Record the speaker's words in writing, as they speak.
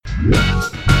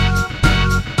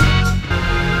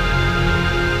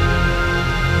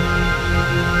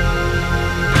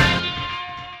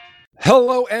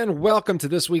Hello and welcome to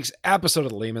this week's episode of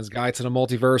the Layman's Guide to the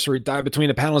Multiverse, where we dive between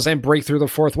the panels and break through the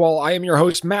fourth wall. I am your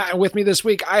host, Matt, and with me this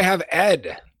week, I have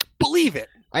Ed. Believe it.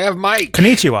 I have Mike.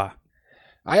 Konnichiwa.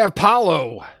 I have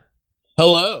Paulo.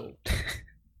 Hello.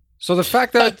 So the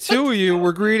fact that two of you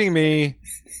were greeting me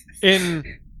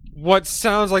in what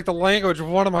sounds like the language of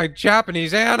one of my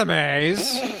Japanese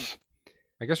animes,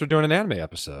 I guess we're doing an anime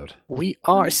episode. We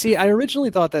are. See, I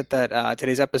originally thought that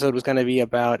today's episode was going to be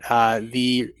about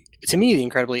to me, the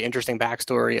incredibly interesting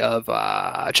backstory of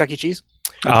Chuck E. Cheese.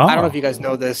 I don't know if you guys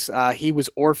know this. He was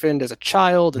orphaned as a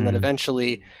child and then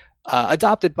eventually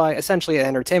adopted by essentially an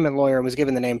entertainment lawyer and was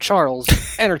given the name Charles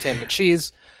Entertainment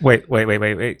Cheese. Wait.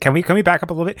 Can we back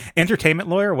up a little bit? Entertainment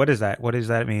lawyer? What is that? What does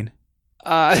that mean?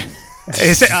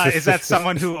 Is that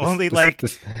someone who only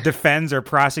defends or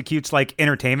prosecutes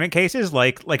entertainment cases?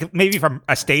 Like maybe if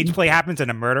a stage play happens and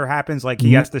a murder happens,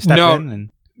 he has to step in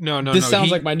and... No. This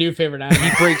sounds like my new favorite anime. He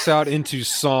breaks out into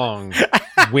song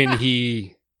when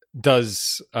he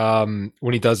does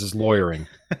his lawyering.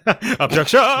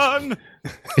 Objection.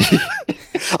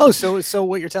 So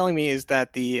what you're telling me is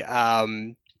that the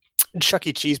Chuck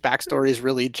E. Cheese backstory is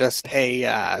really just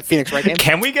a Phoenix Wright game?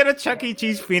 Can we get a Chuck E.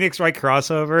 Cheese Phoenix Wright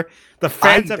crossover? The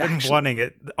fans have been wanting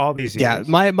it all these years.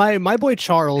 Yeah, my boy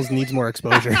Charles needs more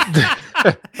exposure.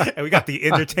 And we got the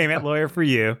entertainment lawyer for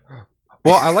you.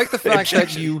 Well, I like the fact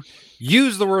that you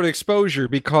use the word exposure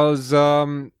because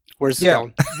where's it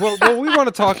going? What we want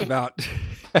to talk about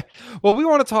what we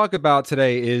want to talk about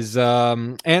today is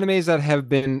animes that have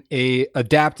been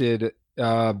adapted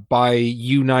by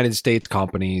United States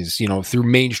companies, through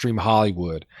mainstream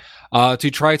Hollywood, to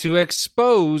try to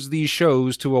expose these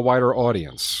shows to a wider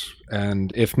audience.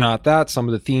 And if not that, some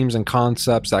of the themes and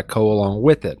concepts that go along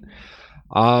with it.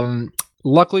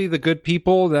 Luckily, the good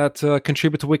people that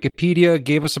contribute to Wikipedia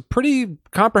gave us a pretty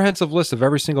comprehensive list of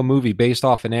every single movie based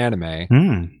off an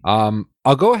anime.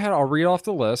 I'll go ahead. I'll read off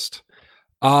the list.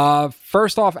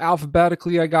 First off,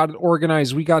 alphabetically, I got it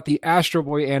organized. We got the Astro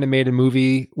Boy animated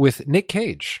movie with Nick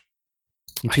Cage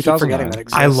in 2009.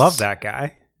 I love that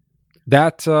guy.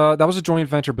 That was a joint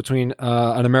venture between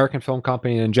an American film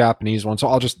company and a Japanese one, so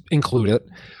I'll just include it.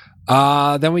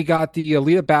 Then we got the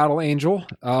Alita Battle Angel.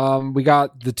 We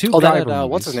got the two Guyver movies.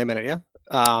 What's his name in it? Yeah,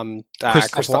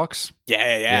 Christoph Waltz.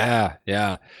 Yeah.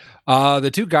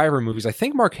 The two Guyver movies. I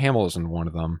think Mark Hamill is in one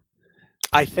of them.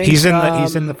 I think he's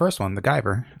in the first one, the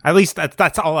Guyver. At least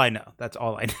that's all I know. That's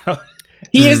all I know.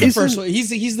 He is the first one. He's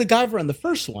the Guyver in the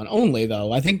first one only,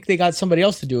 though. I think they got somebody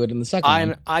else to do it in the second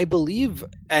one. I believe,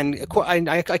 and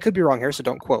I could be wrong here, so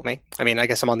don't quote me. I mean, I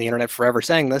guess I'm on the internet forever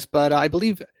saying this, but I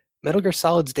believe Metal Gear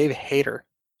Solid's Dave Hayter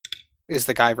is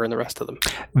the Guyver in the rest of them.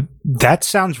 That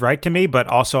sounds right to me, but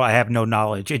also I have no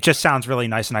knowledge. It just sounds really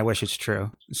nice, and I wish it's true.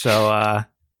 So,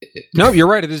 no, you're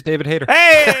right. It is David Hayter.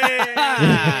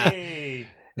 Hey!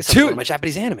 It's one of my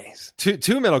Japanese animes.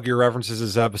 Two Metal Gear references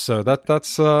this episode.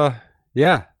 That's a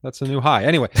new high.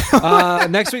 Anyway,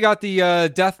 next we got the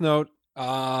Death Note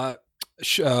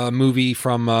movie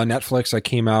from Netflix that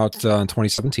came out in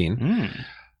 2017.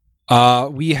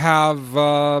 We have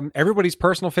everybody's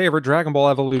personal favorite, Dragon Ball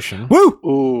Evolution. Woo!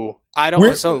 Ooh, I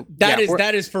don't. So that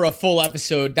is for a full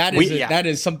episode. That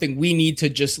is something we need to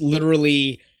just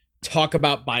literally talk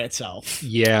about by itself.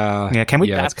 Yeah. Can we?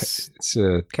 Yeah, it's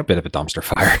a bit of a dumpster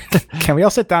fire. Can we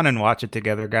all sit down and watch it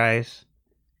together, guys?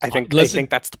 I think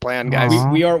that's the plan, guys.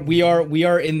 We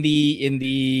are in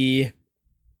the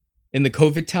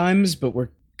COVID times, but we're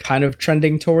kind of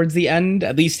trending towards the end,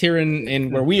 at least here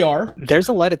in where we are. There's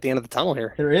a light at the end of the tunnel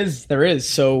here. There is.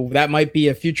 So that might be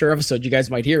a future episode you guys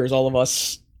might hear, is all of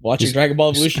us watching Dragon Ball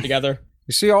Evolution together.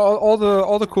 You see, all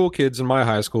the cool kids in my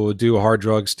high school would do hard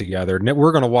drugs together.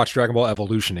 We're going to watch Dragon Ball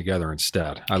Evolution together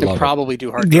instead. I love probably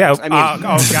do hard drugs. Yeah.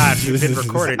 Oh God, you've been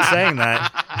recorded saying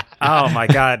that. Oh my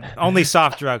God. Only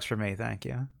soft drugs for me. Thank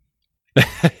you.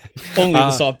 Only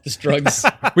the softest drugs.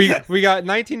 We got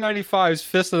 1995's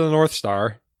Fist of the North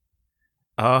Star.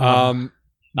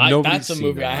 That's a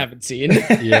movie I haven't seen.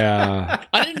 Yeah.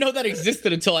 I didn't know that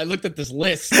existed until I looked at this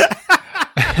list.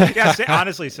 Yeah,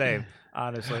 honestly, same.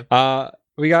 Honestly.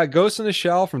 We got Ghost in the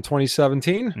Shell from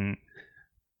 2017.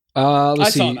 I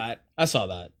saw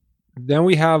that. Then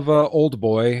we have Old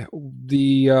Boy,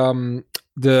 the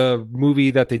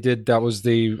movie that they did that was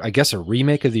I guess a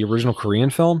remake of the original Korean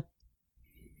film.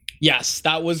 Yes,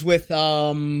 that was with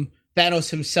Thanos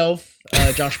himself,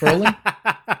 Josh Brolin.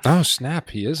 Oh snap,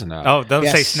 he is in that. Oh, don't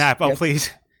say snap. Oh, yes.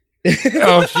 Please.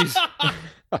 Oh jeez.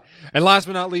 And last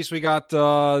but not least, we got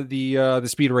the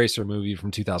Speed Racer movie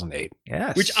from 2008.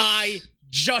 Yes. Which I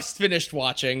just finished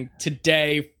watching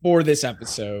today for this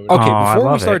episode. Okay,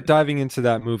 before we start diving into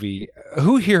that movie,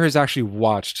 who here has actually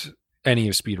watched any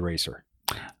of Speed Racer?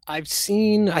 I've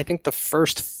seen, I think, the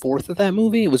first fourth of that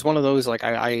movie. It was one of those like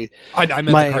I meant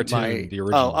the cartoon, the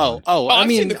original. I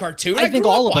mean, the cartoon. I think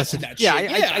all of us. That yeah,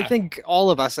 shit. I think all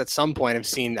of us at some point have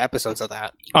seen episodes of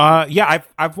that. Yeah,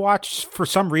 I've watched for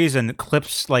some reason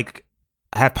clips like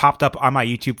have popped up on my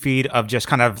YouTube feed of just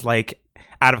kind of like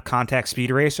out of context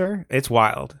Speed Racer. It's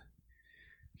wild.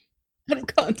 Out of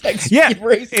context, Speed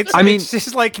Racer. It's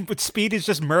just like Speed is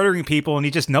just murdering people and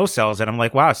he just no sells it. I'm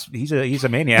like, wow, he's a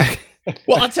maniac.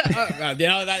 Well, I'll get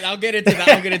into that. I'll get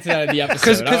into that in the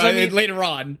episode later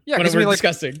on. Yeah, when we're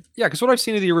discussing. Yeah, because what I've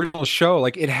seen of the original show,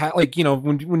 like it had, like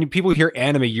when people hear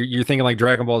anime, you're thinking like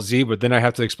Dragon Ball Z, but then I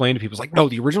have to explain to people, it's like, no,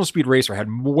 the original Speed Racer had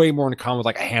way more in common with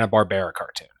like a Hanna-Barbera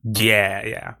cartoon.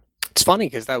 Yeah. It's funny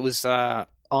because that was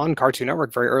on Cartoon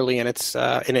Network very early in its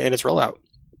rollout.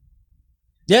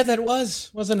 Yeah, that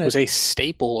wasn't it? It was a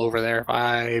staple over there,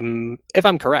 if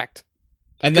I'm correct.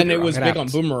 And then it was big on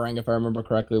Boomerang, if I remember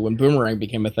correctly, when Boomerang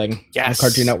became a thing on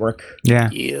Cartoon Network. Yeah.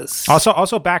 Yes.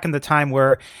 Also back in the time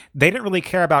where they didn't really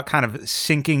care about kind of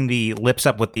syncing the lips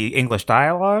up with the English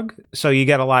dialogue. So you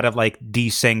get a lot of like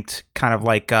desynced kind of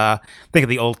like think of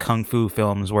the old Kung Fu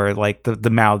films where like the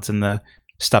mouths and the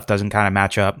stuff doesn't kind of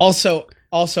match up. Also,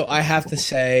 I have to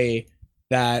say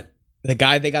that the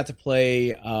guy they got to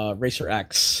play Racer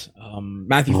X,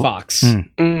 Matthew Fox,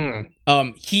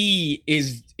 he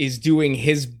is doing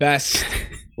his best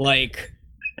like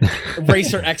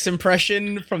Racer X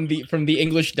impression from the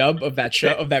English dub of that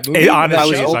show, of that movie. I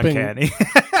was uncanny.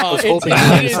 I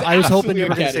was hoping you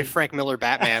were going to say Frank Miller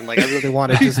Batman. Like I really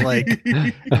wanted just like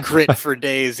grit for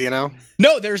days, you know?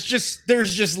 No, there's just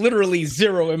literally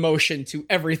zero emotion to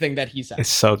everything that he says. It's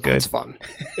so good. It's fun.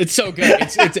 It's so good.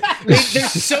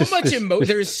 There's so much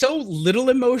there's so little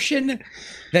emotion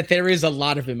that there is a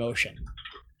lot of emotion.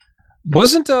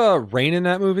 Wasn't Rain in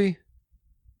that movie?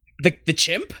 The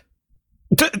chimp?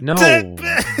 No,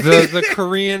 the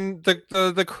Korean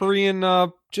the Korean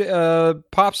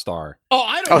pop star. Oh,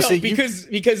 I don't know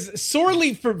because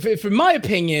sorely for my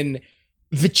opinion,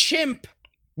 the chimp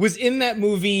was in that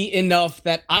movie enough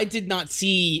that I did not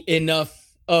see enough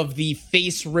of the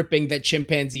face ripping that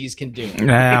chimpanzees can do.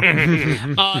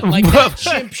 Like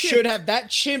that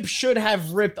chimp should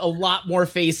have ripped a lot more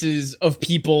faces of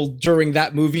people during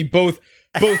that movie, both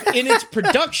in its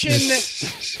production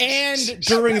and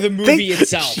during the movie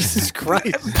itself. Jesus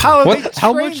Christ! How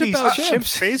much about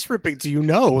chimps face ripping do you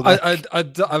know?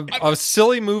 A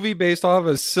silly movie based off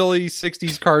a silly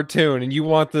 '60s cartoon, and you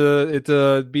want it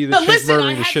to be the chimp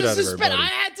murdering the shit out of everybody. I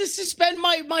had to suspend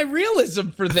my realism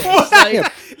for this.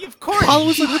 Of course. I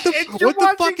was like, what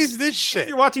the fuck is this shit?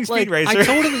 You're watching Speed Racer. I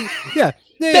totally, yeah.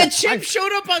 That chimp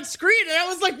showed up on screen, and I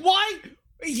was like, why?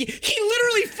 He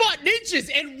literally fought ninjas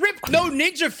and ripped no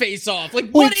ninja face off.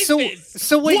 Like, what is this?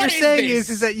 So what you're saying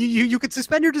is that you could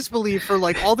suspend your disbelief for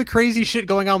like all the crazy shit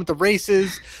going on with the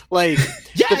races, like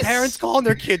the parents calling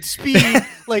their kids Speed,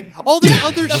 like all the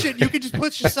other shit you could just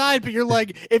push aside, but you're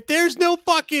like, if there's no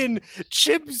fucking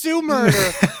chimp zoo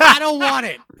murder, I don't want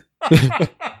it.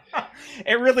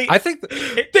 It really. I think.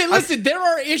 Listen, there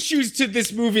are issues to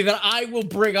this movie that I will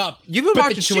bring up. You've been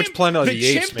watching too much Planet of the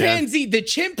Apes, man. The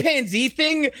chimpanzee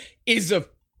thing is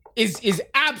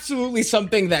absolutely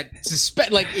something that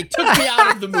it took me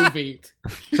out of the movie.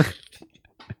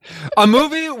 A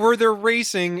movie where they're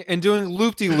racing and doing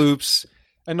loop-de-loops,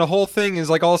 and the whole thing is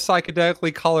like all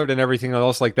psychedelically colored and everything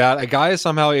else like that. A guy is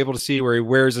somehow able to see where he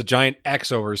wears a giant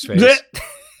X over his face.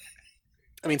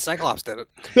 I mean, Cyclops did it.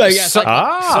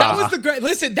 That was the great.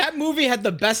 Listen, that movie had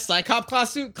the best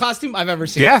Cyclops costume I've ever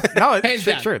seen. Yeah, no,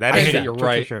 it's true. That is you're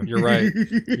right. Sure. You're right.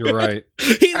 You're right.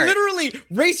 He literally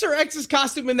Racer X's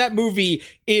costume in that movie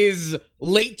is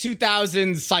late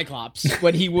 2000s Cyclops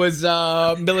when he was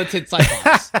militant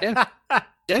Cyclops.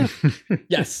 Yeah.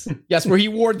 Yes, where he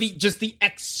wore the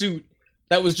X suit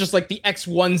that was just like the X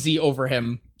onesie over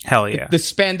him. Hell yeah. The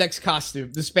spandex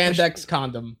costume, the spandex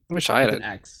condom. I wish I had an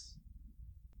X.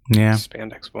 Yeah.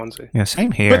 Spandex onesie. Yeah,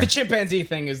 same here. But the chimpanzee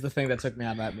thing is the thing that took me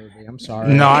out of that movie. I'm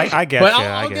sorry. No, I get but you.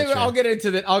 I'll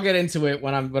get into it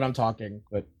when I'm talking.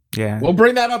 But yeah, we'll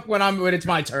bring that up when it's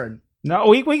my turn. No,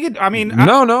 we could. I mean,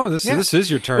 this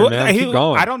is your turn, man. Keep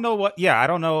going. I don't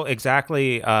know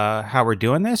exactly how we're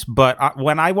doing this, but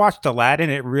when I watched Aladdin,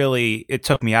 it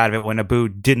took me out of it when Abu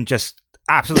didn't just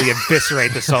absolutely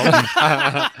eviscerate the Sultan.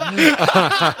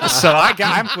 So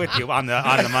I'm with you on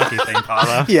the monkey thing,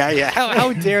 Paulo. Yeah.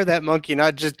 How dare that monkey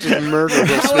not just murder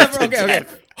this? Okay.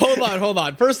 Hold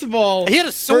on. First of all, he had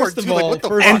a sword.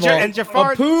 And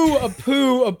Jafar,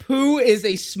 Apu is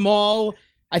a small.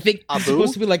 I think it's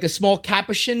supposed to be like a small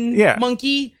capuchin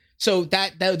monkey. So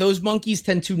that those monkeys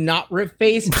tend to not rip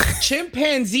face.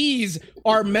 Chimpanzees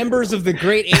are members of the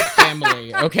great ape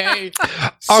family. Okay.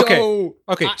 So,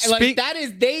 okay. Like that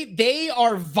is they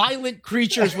are violent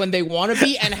creatures when they want to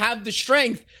be and have the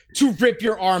strength to rip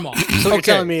your arm off. So what you're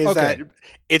telling me is that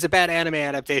it's a bad anime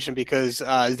adaptation because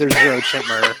there's zero chimp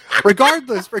murder,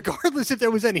 regardless if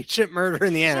there was any chimp murder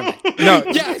in the anime. No,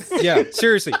 yeah,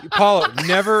 seriously, Paulo,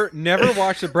 never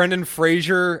watch the Brendan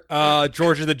Fraser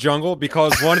George of the Jungle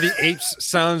because one of the apes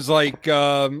sounds like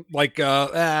the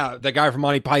guy from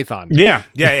Monty Python. Yeah,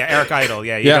 Eric Idle.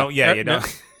 You don't.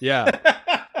 Yeah.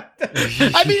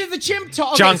 I mean, if the chimp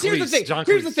talks. Here's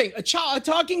the thing. A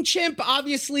talking chimp.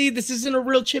 Obviously, this isn't a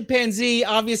real chimpanzee.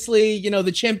 Obviously,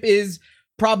 the chimp is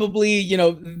probably,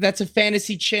 that's a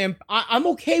fantasy chimp. I'm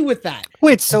okay with that.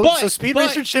 Wait, so Speed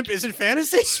Racer Chimp isn't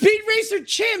fantasy? Speed Racer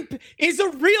Chimp is a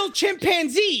real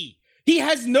chimpanzee. He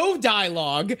has no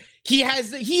dialogue. He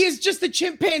is just a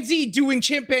chimpanzee doing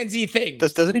chimpanzee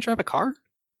things. Doesn't he drive a car?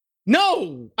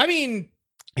 No, I mean.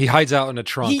 He hides out in a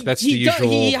trunk. That's the usual.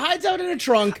 He hides out in a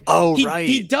trunk. Oh, right.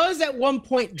 He does at one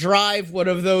point drive one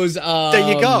of those. There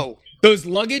you go. Those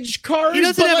luggage cars. He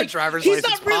doesn't have a driver's license.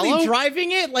 He's not really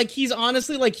driving it. Like he's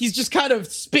honestly he's just kind of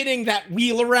spinning that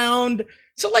wheel around.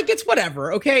 So it's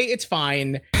whatever. Okay, it's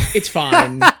fine. It's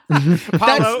fine.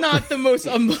 That's not the most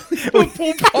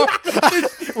unbelievable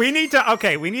part. We need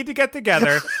to get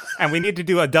together and we need to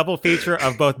do a double feature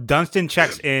of both Dunstan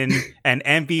Checks In and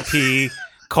MVP.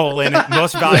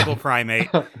 Most valuable primate,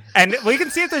 and we can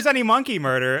see if there's any monkey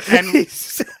murder, and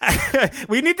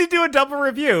we need to do a double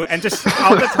review, and just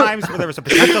all the times where there was a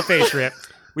potential face rip,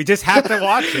 we just have to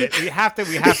watch it. We have to.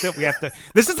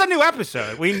 This is a new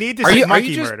episode. We need to see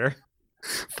monkey murder.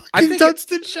 I think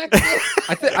Dunstan checks.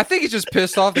 I think he's just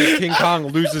pissed off that King Kong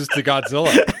loses to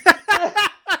Godzilla.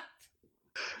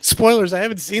 Spoilers, I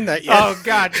haven't seen that yet. Oh,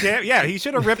 God damn. Yeah, he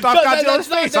should have ripped off Godzilla's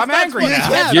face. I'm angry now.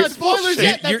 That's not spoilers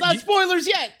yet. That's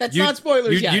not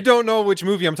spoilers yet. You don't know which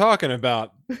movie I'm talking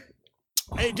about.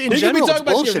 In general, talking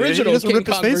about the original King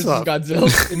Kong versus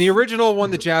Godzilla. In the original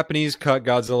one, the Japanese cut,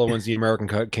 Godzilla wins the American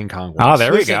cut, King Kong wins. Oh,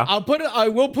 there we go. I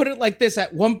will put it like this.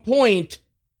 At one point,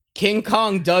 King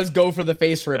Kong does go for the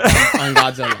face rip on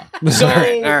Godzilla. So all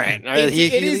right. It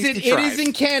is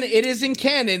in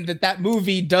canon that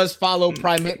movie does follow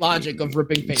primate logic of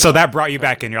ripping face. So that brought you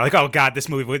back in. You're like, oh God, this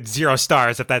movie with 0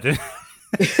 stars. If that didn't.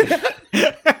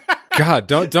 God,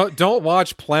 don't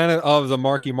watch Planet of the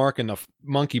Marky Mark and the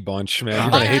Monkey Bunch, man.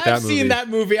 You're gonna hate that movie. I've seen that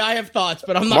movie. I have thoughts,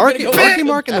 but I'm not Marky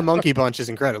Mark and the Monkey Bunch is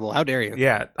incredible. How dare you?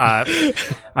 Yeah. I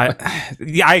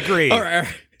agree.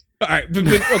 All right,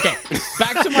 okay.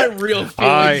 Back to my real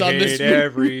feelings on this movie. I hate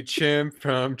every chimp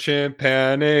from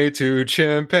chimpanzee to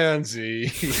chimpanzee.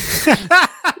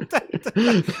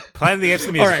 Planet of the Apes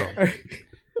the musical. All right.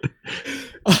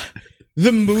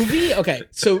 The movie, okay.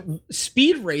 So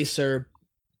Speed Racer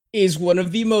is one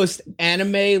of the most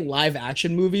anime live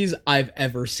action movies I've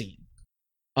ever seen.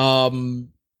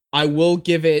 I will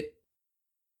give it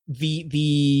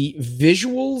the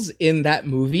visuals in that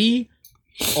movie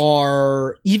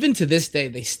are, even to this day,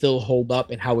 they still hold up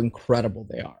and how incredible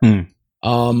they are.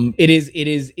 It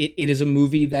is a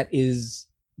movie that is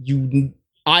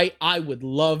I would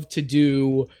love to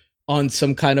do on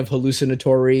some kind of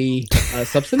hallucinatory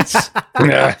substance.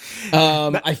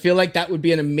 I feel like that would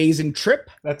be an amazing trip.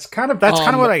 That's kind of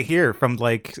what I hear from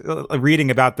reading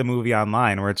about the movie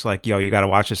online, where it's like, yo, you got to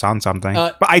watch this on something.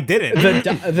 But I didn't.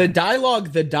 The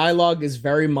dialogue is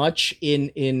very much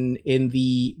in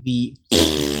the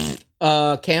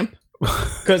camp.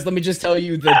 Because let me just tell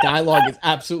you, the dialogue is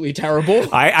absolutely terrible.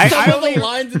 Some of the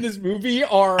lines in this movie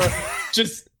are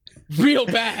just real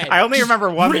bad. I only remember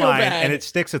one line, and it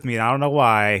sticks with me, and I don't know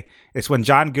why. It's when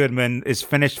John Goodman is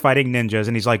finished fighting ninjas,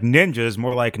 and he's like, ninjas,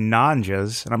 more like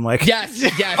nanjas. And I'm like, yes.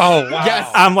 Oh, wow.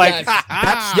 Yes. I'm like,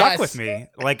 that stuck with me.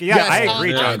 Like, yeah, I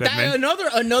agree, John Goodman.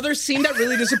 Another scene that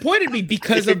really disappointed me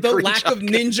because of the lack of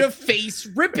ninja face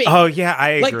ripping. Oh, yeah, I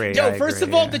agree. First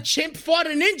of all, the chimp fought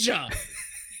a ninja.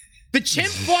 The chimp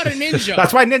fought a ninja.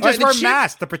 That's why ninjas wear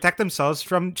masks, to protect themselves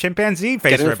from chimpanzee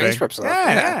face ripping.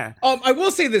 Yeah. I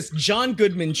will say this: John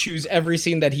Goodman chews every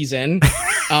scene that he's in,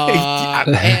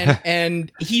 and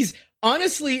he's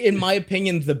honestly, in my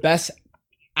opinion, the best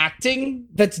acting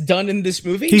that's done in this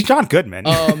movie. He's John Goodman.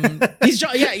 He's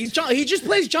John. He just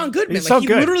plays John Goodman. He's so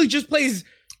good. Literally just plays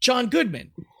John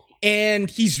Goodman. And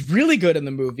he's really good in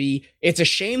the movie. It's a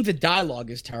shame the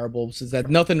dialogue is terrible, so there's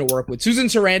nothing to work with. Susan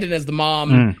Sarandon as the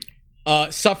mom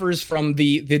suffers from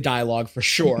the dialogue for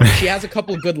sure. She has a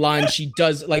couple of good lines. She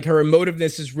does, like, her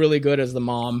emotiveness is really good as the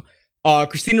mom.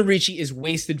 Christina Ricci is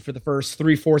wasted for the first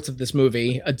 3/4 of this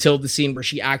movie until the scene where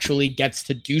she actually gets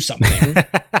to do something.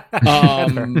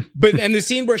 But the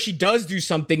scene where she does do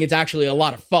something, it's actually a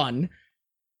lot of fun.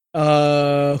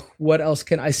 What else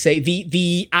can I say?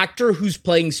 The actor who's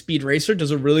playing Speed Racer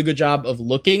does a really good job of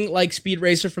looking like Speed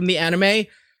Racer from the anime.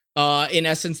 In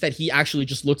essence, that he actually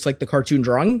just looks like the cartoon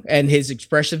drawing, and his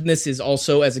expressiveness is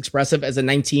also as expressive as a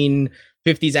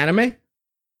 1950s anime.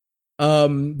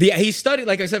 He studied,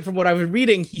 like I said, from what I was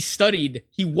reading,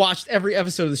 he watched every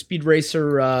episode of the Speed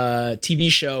Racer TV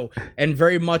show and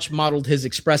very much modeled his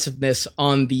expressiveness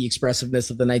on the expressiveness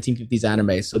of the 1950s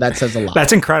anime. So that says a lot.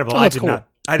 That's incredible. I did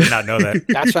not know that.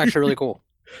 That's actually really cool.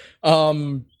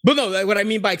 But no, what I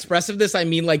mean by expressiveness, I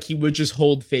mean like he would just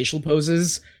hold facial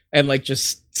poses and like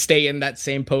just stay in that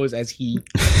same pose as he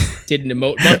didn't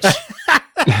emote much.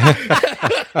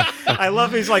 I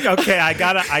love he's like, okay, I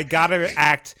gotta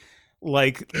act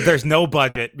like there's no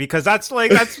budget, because that's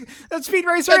Speed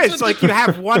Racer is. It's like you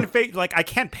have one face, like I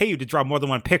can't pay you to draw more than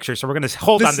one picture, so we're gonna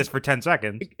hold on this for 10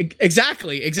 seconds.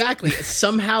 Exactly.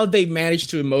 Somehow they managed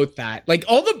to emote that. Like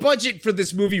all the budget for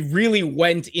this movie really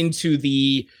went into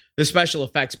the special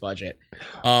effects budget.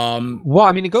 Well,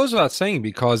 I mean, it goes without saying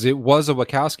because it was a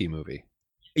Wachowski movie.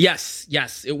 Yes,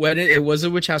 it was a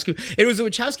Wachowski. It was a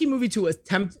Wachowski movie to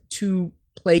attempt to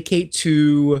placate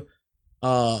to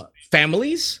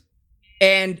families.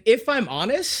 And if I'm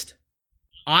honest,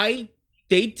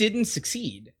 they didn't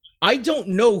succeed. I don't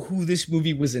know who this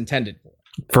movie was intended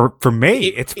for. For me,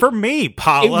 it's for me,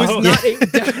 Paulo. It was not.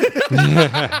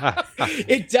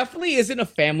 It definitely isn't a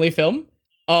family film.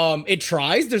 It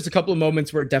tries. There's a couple of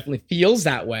moments where it definitely feels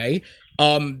that way.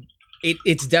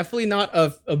 It's definitely not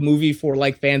a movie for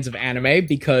like fans of anime,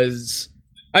 because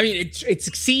I mean it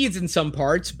succeeds in some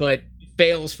parts, but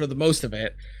fails for the most of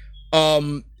it.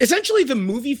 Essentially the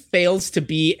movie fails to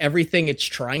be everything it's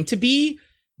trying to be,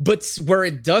 but where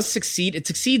it does succeed, it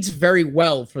succeeds very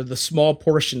well for the small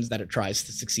portions that it tries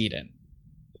to succeed in.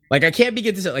 Like I can't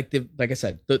begin to say, like I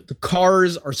said, the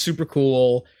cars are super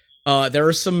cool. There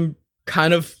are some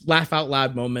kind of laugh out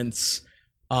loud moments.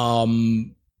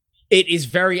 It is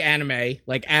very anime,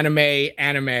 like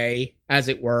anime, as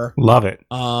it were. Love it.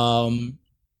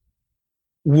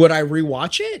 Would I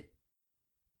rewatch it?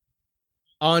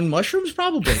 On mushrooms,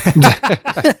 probably.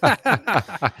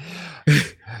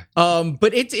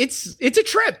 But it's a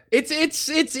trip. It's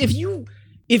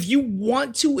if you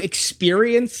want to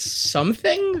experience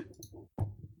something,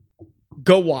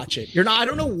 go watch it. I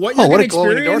don't know what you're gonna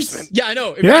experience. Yeah, I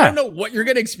know. I don't know what you're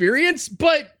gonna experience,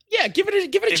 but yeah, give it a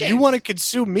chance. If you want to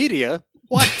consume media,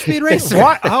 watch Speed Racer.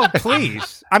 What? Oh,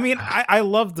 please. I mean, I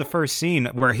love the first scene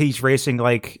where he's racing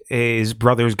like his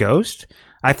brother's ghost.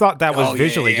 I thought that was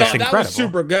visually just incredible. That was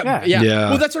super good. Yeah.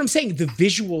 Well, that's what I'm saying. The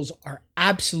visuals are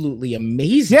absolutely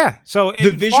amazing. Yeah. So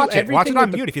watch it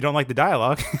on mute if you don't like the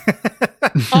dialogue.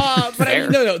 But I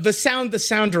mean, no. The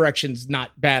sound direction's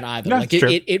not bad either. No, like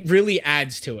it really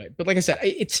adds to it. But like I said,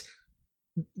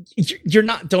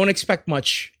 don't expect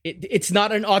much. It's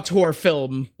not an auteur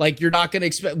film. Like you're not going to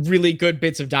expect really good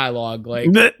bits of dialogue. Like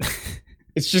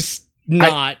it's just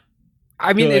not.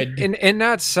 I mean, in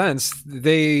that sense,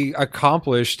 they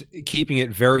accomplished keeping it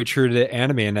very true to the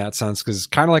anime in that sense, because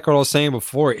kind of like what I was saying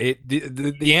before,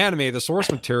 the anime, the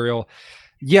source material,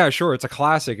 yeah, sure, it's a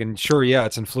classic, and sure, yeah,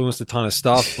 it's influenced a ton of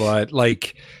stuff, but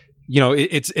like, you know,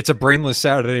 it's a brainless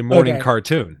Saturday morning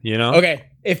cartoon, you know? Okay,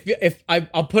 if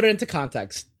I'll put it into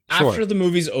context. Sure. After the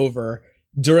movie's over,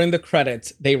 during the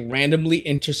credits, they randomly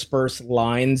intersperse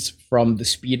lines from the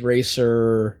Speed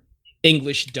Racer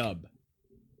English dub.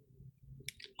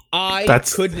 I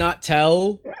could not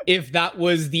tell if that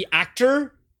was the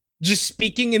actor just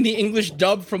speaking in the English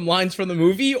dub from lines from the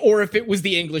movie, or if it was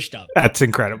the English dub. That's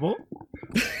incredible.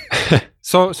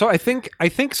 So I think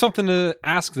something to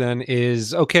ask then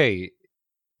is, okay,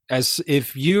 as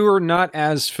if you're not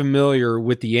as familiar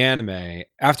with the anime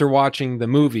after watching the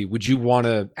movie, would you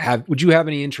have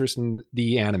any interest in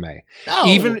the anime?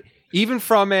 No. Even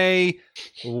from a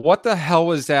what the hell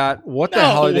was that? What the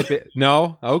hell did it?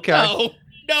 No? Okay.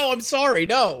 No, I'm sorry.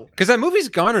 No, because that movie's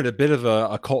garnered a bit of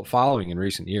a cult following in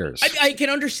recent years. I can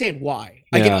understand why.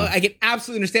 Yeah. I can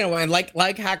absolutely understand why. And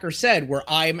like Hacker said, where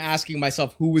I'm asking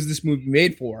myself, who was this movie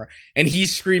made for? And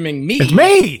he's screaming, me. It's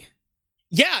me.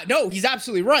 Yeah, no, he's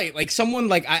absolutely right. Like someone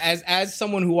like as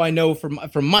someone who I know from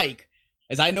Mike,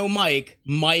 as I know Mike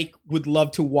would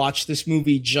love to watch this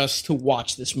movie just to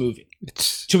watch this movie,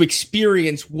 to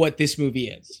experience what this movie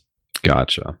is.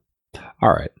 Gotcha.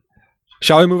 All right,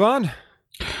 shall we move on?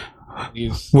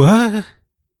 What?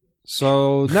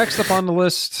 So next up on the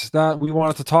list that we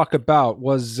wanted to talk about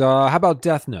was how about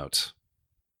Death Note?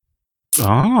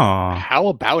 Oh, how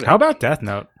about it? How about Death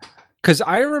Note? Because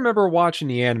I remember watching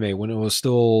the anime when it was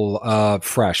still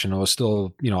fresh, and it was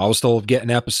still, I was still getting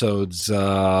episodes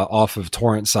off of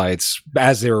torrent sites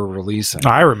as they were releasing.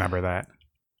 I remember that.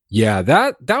 Yeah,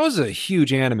 that was a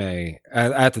huge anime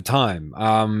at the time.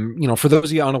 For those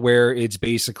of you unaware, it's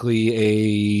basically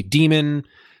a demon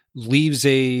leaves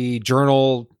a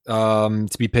journal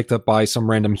to be picked up by some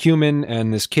random human,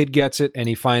 and this kid gets it, and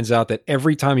he finds out that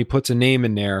every time he puts a name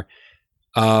in there,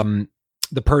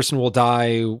 the person will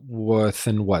die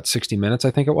within 60 minutes,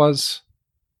 I think it was?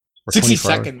 Or 60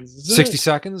 seconds. 60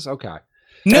 seconds? Okay.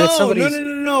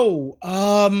 No.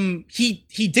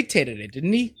 He dictated it,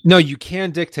 didn't he? No, you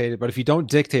can dictate it, but if you don't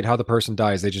dictate how the person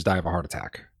dies, they just die of a heart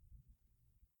attack.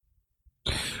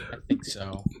 I think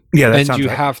so. Yeah, and you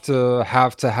have to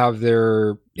have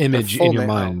their image in your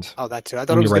mind. Oh, that too. I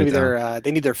thought it was going to be their.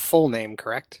 They need their full name,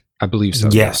 correct? I believe so.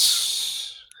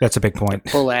 Yes, that's a big point.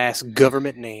 Full ass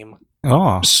government name.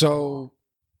 Oh, so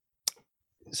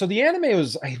the anime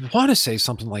was, I want to say,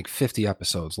 something like 50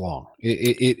 episodes long.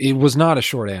 It was not a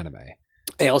short anime.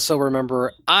 I also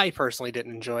remember, I personally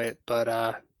didn't enjoy it, but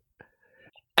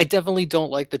I definitely don't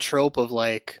like the trope of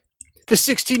like the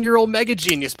 16-year-old mega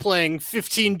genius playing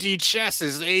 15D chess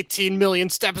is 18 million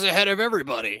steps ahead of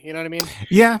everybody. You know what I mean?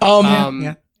 Yeah.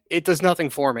 Yeah. It does nothing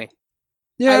for me.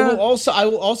 Yeah. I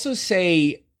will also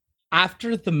say,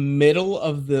 after the middle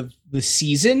of the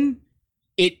season,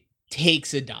 it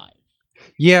takes a dive.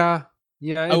 Yeah.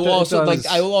 I will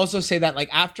also say that, like,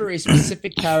 after a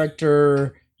specific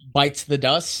character bites the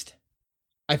dust,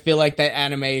 I feel like that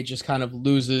anime just kind of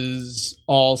loses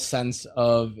all sense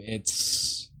of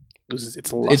its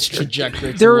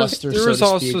trajectory. There was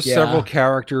also several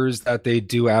characters that they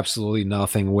do absolutely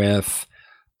nothing with.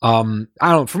 I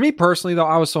don't. For me personally, though,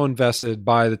 I was so invested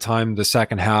by the time the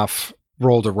second half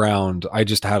rolled around. I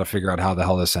just had to figure out how the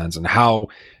hell this ends and how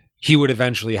he would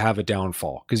eventually have a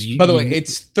downfall. Because by the way,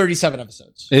 it's 37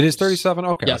 episodes. It is 37.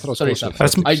 Okay, yes, I thought it was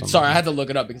 37. Sorry, I had to look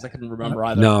it up because I couldn't remember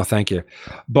either. No, thank you.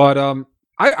 But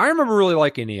I remember really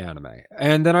liking the anime,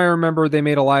 and then I remember they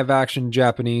made a live action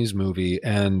Japanese movie,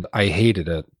 and I hated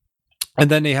it. And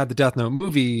then they had the Death Note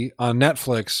movie on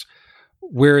Netflix,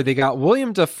 where they got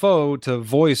William Dafoe to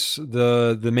voice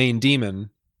the main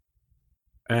demon.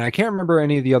 And I can't remember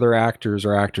any of the other actors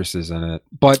or actresses in it,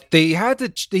 but they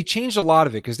changed a lot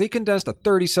of it because they condensed a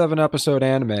 37 episode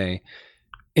anime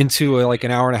into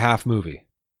an hour and a half movie.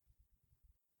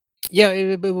 Yeah,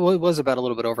 it was about a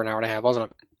little bit over an hour and a half, wasn't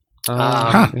it?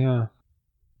 Yeah.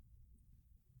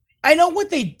 I know what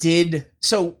they did.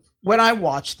 So when I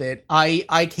watched it,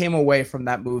 I came away from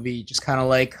that movie just kind of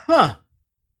like, for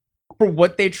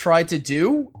what they tried to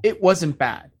do, it wasn't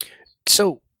bad.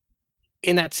 So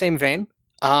in that same vein,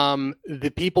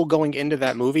 the people going into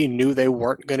that movie knew they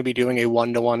weren't going to be doing a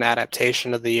one-to-one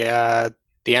adaptation of the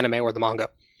anime or the manga.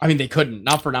 I mean, they couldn't,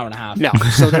 not for an hour and a half. No,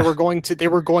 so they were going to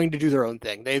do their own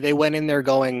thing. They went in there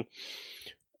going,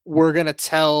 we're going to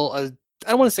tell I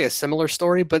don't want to say a similar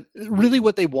story, but really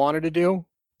what they wanted to do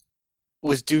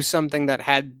was do something that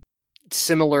had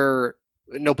similar,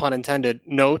 no pun intended,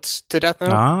 notes to Death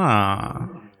Note.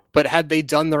 But had they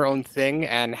done their own thing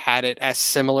and had it as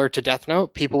similar to Death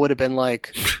Note, people would have been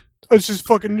like, it's just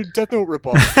fucking Death Note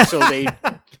ripoff. So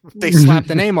they slapped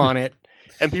the name on it,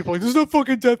 and people are like, there's no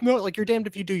fucking Death Note. Like, you're damned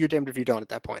if you do, you're damned if you don't at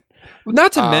that point.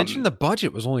 Not to mention the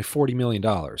budget was only $40 million.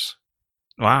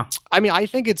 Wow. I mean, I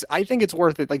think it's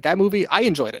worth it. Like, that movie, I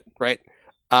enjoyed it, right?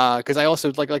 Because I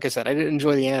also, like I said, I didn't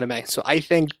enjoy the anime. So I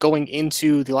think going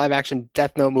into the live action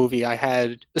Death Note movie, I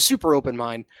had a super open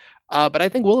mind. But I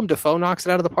think Willem Dafoe knocks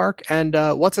it out of the park. And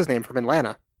what's his name from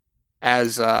Atlanta?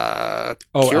 As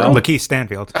Lakeith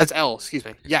Stanfield. As L, excuse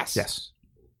me. Yes.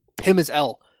 Him as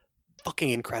L. Fucking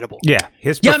incredible. Yeah,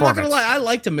 his performance. Yeah, I'm not gonna lie, I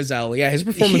liked him as L. Yeah, his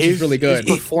performance was really good.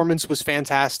 His performance was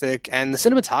fantastic, and the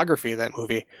cinematography of that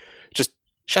movie, just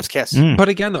chef's kiss. But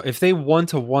again, though, if they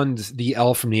one-to-one the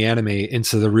L from the anime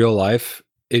into the real life,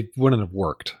 it wouldn't have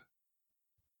worked.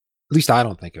 At least I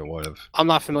don't think it would have. I'm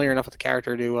not familiar enough with the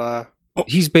character to...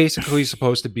 He's basically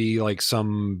supposed to be like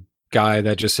some guy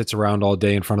that just sits around all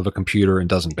day in front of a computer and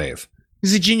doesn't bathe.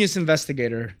 He's a genius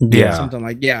investigator. Yeah. Something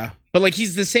like, yeah. But like,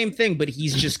 he's the same thing, but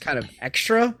he's just kind of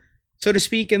extra, so to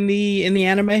speak, in the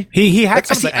anime. He had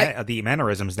some of the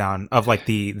mannerisms down of like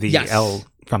the yes. L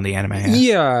from the anime.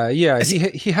 Yeah.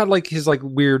 He had like his like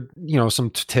weird, some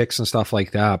tics and stuff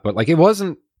like that, but like it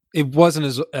wasn't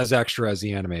as extra as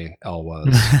the anime L was.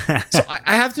 So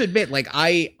I have to admit, like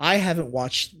I haven't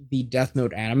watched the Death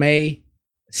Note anime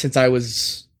since I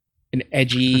was an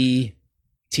edgy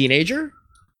teenager.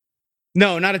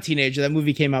 No, not a teenager. That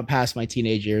movie came out past my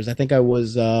teenage years. I think I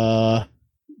was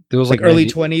It was like early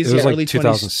 20s. It was like early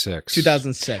 2006.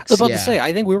 2006. I was about to say,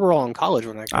 I think we were all in college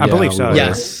when that came I believe so.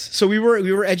 Yes. So we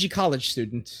were edgy college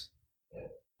students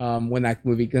when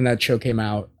that show came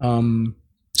out.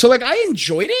 So like I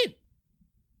enjoyed it,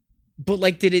 but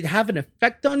like did it have an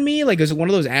effect on me? Like is it one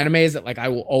of those animes that like I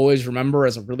will always remember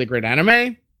as a really great anime?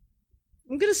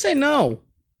 I'm gonna say no.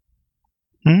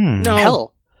 No.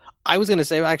 Hell, I was gonna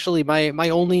say actually my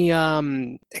only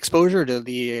exposure to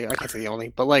I can't say the only,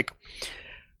 but like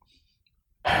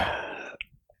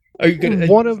are you gonna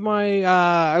one of my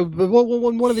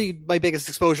my biggest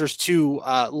exposures to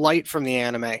Light from the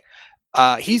anime.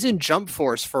 He's in Jump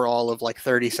Force for all of like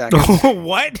 30 seconds.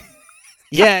 What?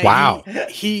 Yeah. Wow.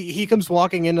 He comes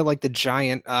walking into like the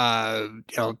giant home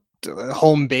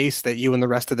base that you and the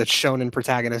rest of the shonen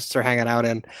protagonists are hanging out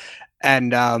in,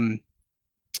 and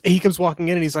he comes walking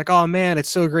in and he's like, "Oh man, it's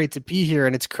so great to be here,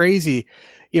 and it's crazy,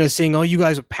 seeing all you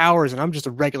guys with powers, and I'm just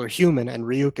a regular human." And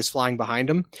Ryuk is flying behind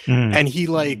him, and he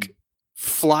like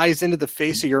flies into the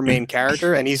face of your main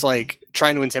character, and he's like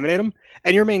trying to intimidate him,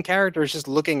 and your main character is just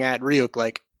looking at Ryuk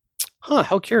like, "Huh,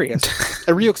 how curious."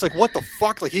 And Ryuk's like, "What the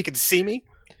fuck? Like he can see me?"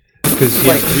 Because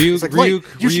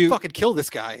Ryuk, you should fucking kill this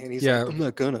guy, and he's like, "I'm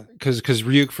not gonna." Because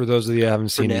Ryuk, for those of you who haven't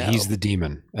seen it, he's the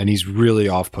demon, and he's really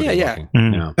off-putting. Yeah.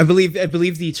 Yeah. I believe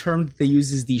the term that they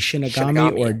use is the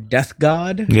Shinigami or Death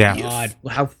God. Yeah. God,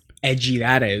 how edgy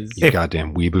that is. You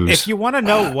goddamn weeboos. If you want to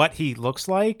know what he looks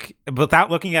like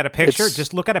without looking at a picture,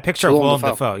 just look at a picture of Willem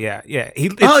Dafoe. Yeah.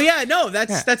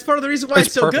 That's part of the reason why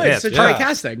it's so perfect. good. It's such great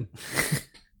casting.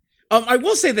 I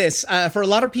will say this, for a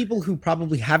lot of people who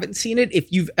probably haven't seen it, if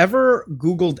you've ever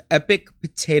Googled epic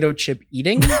potato chip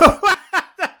eating,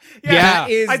 that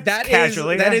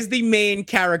is the main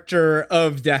character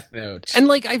of Death Note. And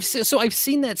like I've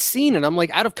seen that scene, and I'm like,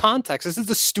 out of context, this is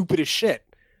the stupidest shit.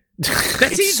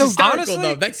 That scene's so hysterical,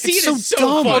 though. That scene is so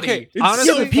dumb. funny. Okay, it's honestly,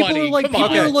 so people funny.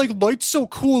 are like, Light's so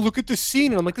cool. Look at this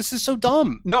scene, and I'm like, this is so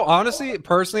dumb. No, honestly,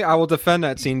 personally, I will defend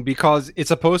that scene because it's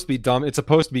supposed to be dumb. It's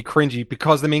supposed to be cringy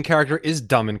because the main character is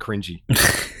dumb and cringy.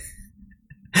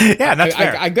 Yeah, that's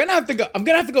fair. I'm gonna have to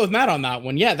go with Matt on that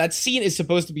one. Yeah, that scene is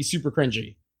supposed to be super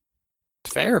cringy.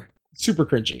 Fair, super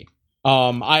cringy.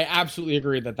 I absolutely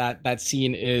agree that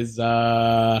scene is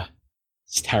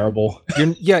it's terrible.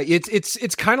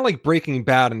 It's kind of like Breaking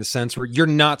Bad in the sense where you're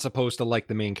not supposed to like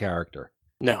the main character.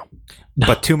 No.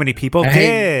 But too many people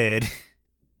did.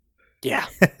 Yeah.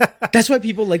 That's why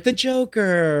people like the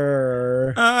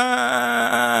Joker.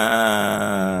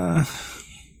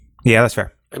 Yeah, that's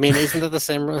fair. I mean, isn't that the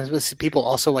same? People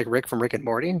also like Rick from Rick and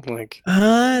Morty. Like,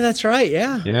 that's right.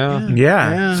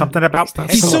 Yeah. Something about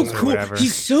he's so cool.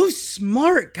 He's so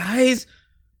smart, guys.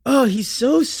 Oh, he's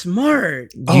so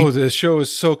smart. Oh, this show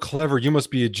is so clever. You must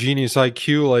be a genius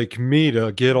IQ like me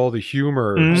to get all the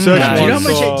humor. Do you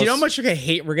know how much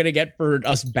hate we're gonna get for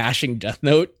us bashing Death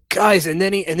Note, guys? And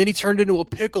then he turned into a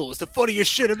pickle. It's the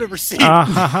funniest shit I've ever seen.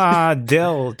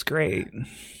 Dill, it's great.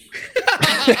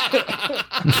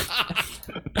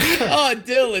 Oh,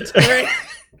 Dill, it's great.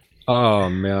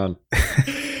 Oh man.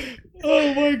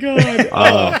 Oh my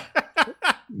god.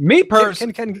 Me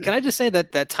personally, can I just say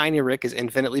that Tiny Rick is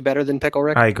infinitely better than Pickle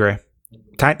Rick? I agree.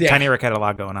 Tiny Rick had a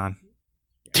lot going on.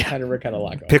 Tiny Rick had a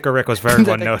lot going on. Pickle Rick was very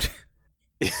one note.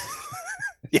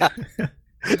 Yeah.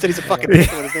 Said he's a fucking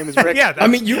pickle and his name is Rick. Yeah, I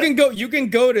mean, you can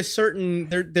go to certain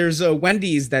there's a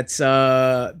Wendy's that's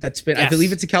been I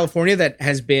believe it's in California that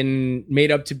has been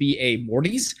made up to be a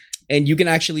Morty's, and you can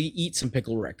actually eat some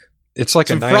Pickle Rick. It's like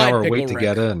a 9-hour wait to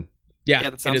get in.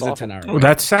 Yeah, that sounds awful. 10-hour.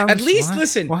 That sounds. At least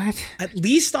listen. What? At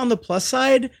least on the plus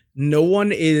side, no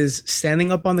one is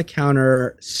standing up on the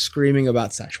counter screaming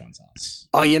about Szechuan sauce.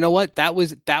 Oh, you know what? That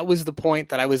was the point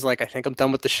that I was like, I think I'm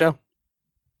done with the show.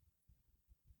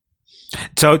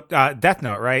 So Death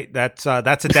Note, right? That's a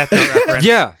Death Note reference.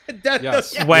 Yeah.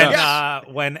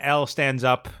 When L stands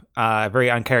up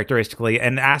very uncharacteristically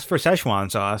and asks for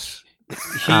Szechuan sauce.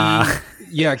 That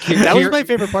was my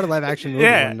favorite part of live action movie.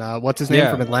 Yeah. When what's his name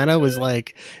from Atlanta was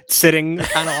like sitting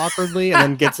kind of awkwardly and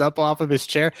then gets up off of his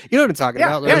chair. You know what I'm talking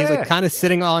about? Right? He's like kind of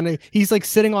sitting on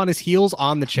his heels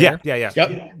on the chair. Yeah.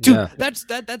 Yep. Dude, that's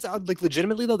like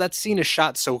legitimately though. That scene is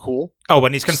shot so cool. Oh,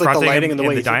 when he's confronting like him in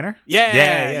the diner.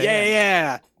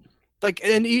 Yeah. Like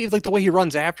and like the way he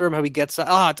runs after him, how he gets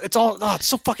it's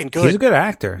so fucking good. He's a good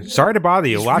actor. Sorry to bother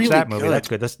you. He's Watch really that movie. good. That's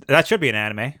good. That should be an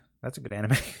anime. That's a good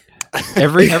anime.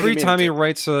 Every time he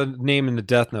writes a name in the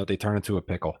Death Note, they turn into a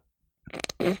pickle.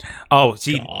 Oh,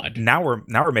 see, now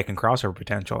we're making crossover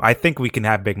potential. I think we can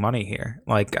have big money here.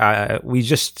 Like, we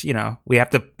just, we have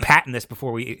to patent this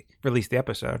before we release the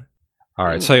episode. All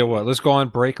right, tell you what, let's go on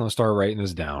break and let's start writing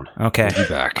this down. Okay. We'll be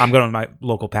back. I'm going to my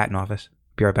local patent office.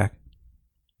 Be right back.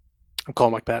 I'm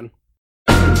calling Mike Patton.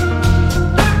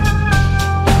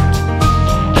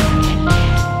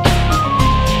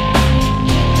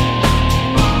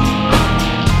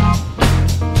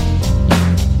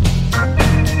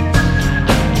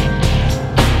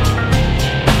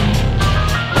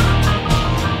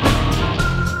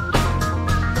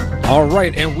 All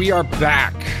right, and we are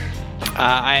back.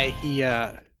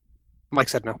 Mike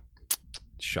said no.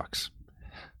 Shucks.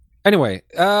 Anyway,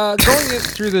 going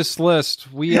through this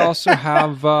list, we also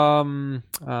have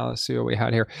let's see what we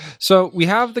had here. So we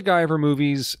have the Guyver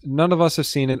movies. None of us have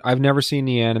seen it. I've never seen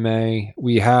the anime.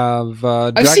 We have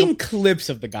I've seen clips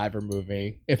of the Guyver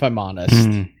movie, if I'm honest.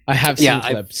 I have seen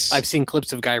clips. I've seen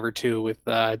clips of Guyver too with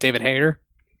David Hayter.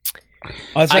 Oh,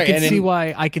 that's right.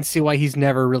 I can see why he's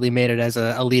never really made it as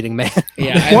a leading man.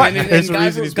 Yeah, and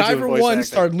Guyver 1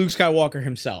 starred Luke Skywalker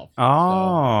himself.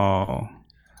 Oh. So.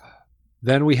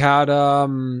 Then we had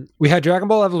Dragon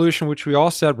Ball Evolution, which we all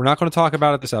said we're not going to talk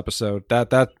about it this episode.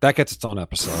 That gets its own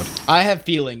episode. I have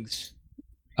feelings.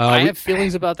 I have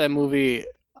feelings about that movie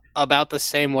about the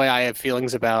same way I have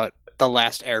feelings about the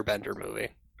last Airbender movie.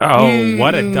 Oh,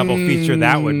 what a double feature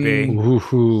that would be.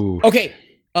 Ooh. Okay.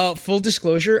 Full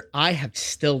disclosure, I have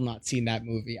still not seen that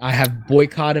movie. I have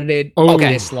boycotted it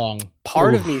this long.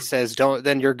 Part of me says don't,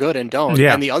 then you're good and don't.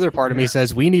 Yeah. And the other part of me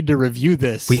says we need to review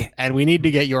this and we need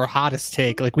to get your hottest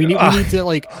take. Like we need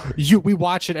to we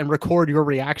watch it and record your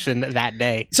reaction that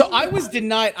day. So I was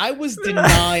denied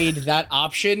that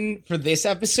option for this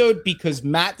episode because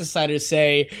Matt decided to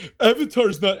say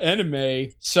Avatar's not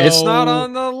anime. So it's not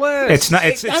on the list. It's not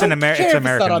it's an American it's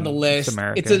not on the list.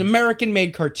 It's an American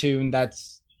made cartoon that's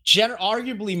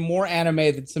arguably more anime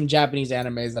than some Japanese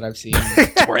animes that I've seen.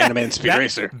 It's more anime than Speed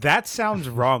Racer. That sounds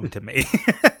wrong to me.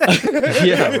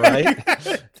 Yeah, right?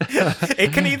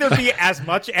 It can either be as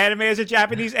much anime as a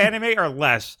Japanese anime or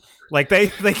less. Like they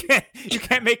can't, you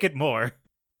can't make it more.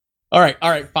 All right,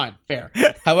 fine, fair.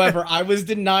 However, I was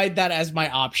denied that as my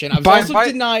option. I was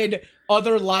also denied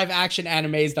other live action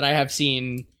animes that I have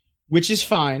seen, which is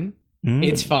fine.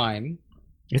 It's fine.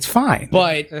 It's fine,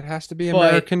 but it has to be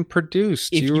American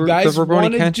produced. If you guys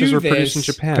want to do were produced in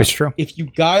Japan. That's true. If you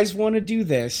guys want to do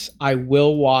this, I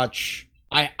will watch.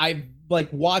 I've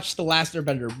watched The Last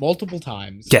Airbender multiple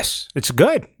times. Yes, it's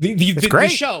good. It's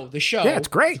great. The show. Yeah, it's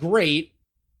great. It's great.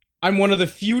 I'm one of the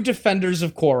few defenders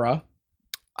of Korra.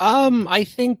 I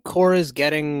think Korra's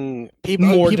getting people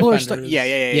are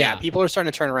yeah. People are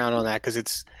starting to turn around on that because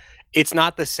it's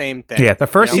not the same thing. Yeah, the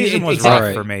first season was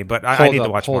rough for me, but I need to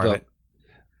watch more of it.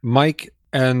 Mike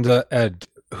and Ed,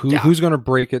 who's going to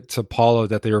break it to Paulo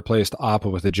that they replaced Appa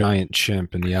with a giant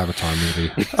chimp in the Avatar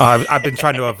movie? I've been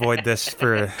trying to avoid this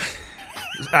for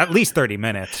at least 30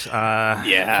 minutes.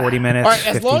 40 minutes. All right,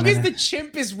 as long as the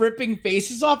chimp is ripping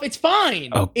faces off, it's fine.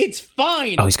 Oh. It's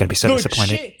fine. Oh, he's going to be so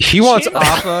disappointed. He wants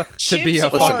Appa to be a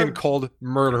fucking cold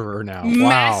murderer now.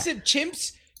 Massive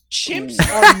chimps. Chimps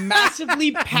are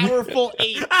massively powerful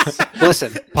apes.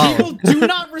 Listen, people do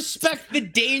not respect the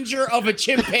danger of a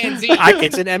chimpanzee.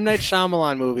 It's an M. Night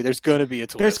Shyamalan movie. There's gonna be a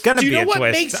twist. There's gonna be a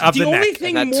twist. The only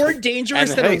thing more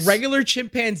dangerous than a regular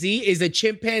chimpanzee is a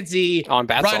chimpanzee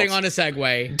riding on a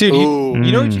Segway. Dude,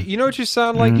 you know what you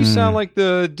sound like? You sound like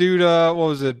the dude. What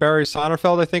was it? Barry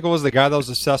Sonnenfeld, I think it was, the guy that was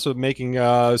obsessed with making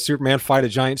Superman fight a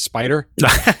giant spider.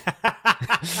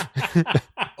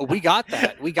 We got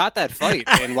that. We got that fight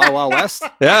in Wild Wild West.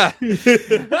 Yeah.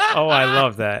 Oh, I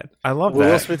love that.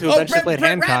 Will Smith, who eventually played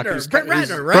Hancock. Brett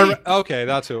Ratner, right? Okay,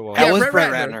 that's who it was. That was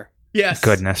Brett Ratner. Yes.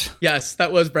 Goodness. Yes,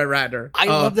 that was Brett Ratner.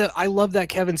 I love that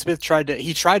Kevin Smith tried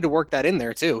to work that in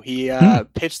there too. He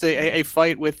pitched a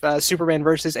fight with Superman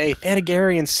versus a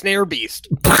Thanagarian snare beast.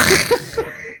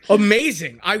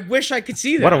 Amazing. I wish I could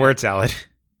see that. What a word salad.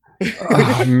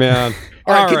 Oh man.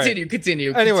 All right,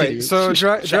 continue. Anyway, so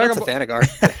Dragon Ball Thanagar.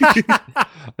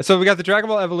 So we got the Dragon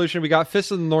Ball Evolution. We got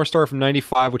Fist of the North Star from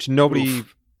 '95, which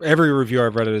every review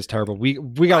I've read it is terrible. We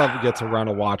gotta get around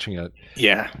to watching it.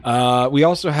 Yeah. We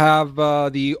also have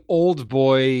the Old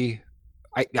Boy.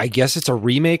 I guess it's a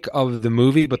remake of the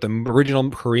movie, but the original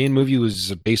Korean movie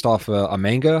was based off a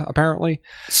manga, apparently.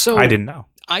 So I didn't know.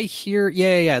 I hear,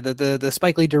 the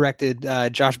Spike Lee directed,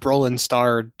 Josh Brolin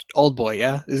starred Old Boy.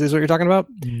 Yeah, is this what you're talking about?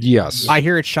 Yes. I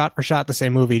hear it's shot for shot the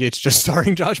same movie. It's just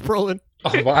starring Josh Brolin.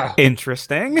 Oh wow,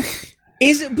 interesting.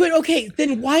 Is it? But okay,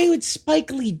 then why would Spike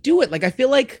Lee do it? Like, I feel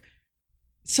like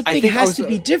something has to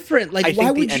be different. Like,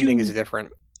 why would the ending is different?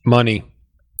 Money.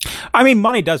 I mean,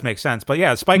 money does make sense, but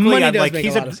yeah, Spike Lee,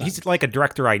 he's like a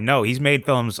director I know. He's made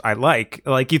films I like.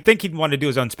 Like, you'd think he'd want to do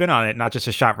his own spin on it, not just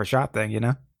a shot for shot thing, you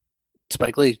know?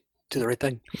 Spike Lee. do the right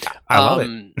thing. I love it.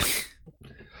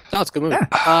 No, it's a good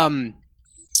movie.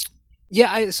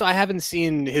 Yeah. So I haven't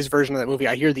seen his version of that movie.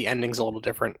 I hear the ending's a little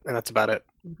different, and that's about it.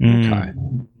 Okay.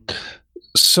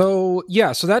 So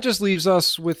that just leaves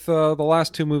us with the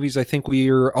last two movies. I think we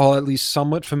are all at least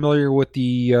somewhat familiar with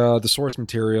the source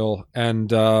material, and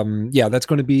that's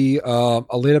going to be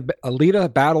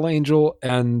Alita, Battle Angel,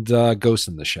 and Ghost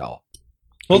in the Shell.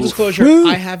 Full disclosure: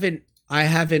 I haven't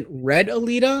read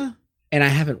Alita, and I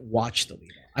haven't watched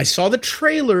Alita. I saw the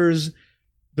trailers.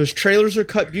 Those trailers are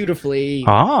cut beautifully.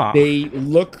 They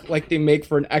look like they make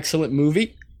for an excellent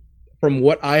movie. From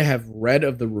what I have read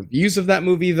of the reviews of that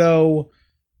movie, though,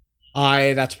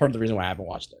 that's part of the reason why I haven't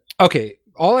watched it. Okay,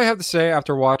 all I have to say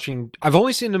after watching, I've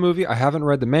only seen the movie. I haven't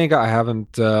read the manga. I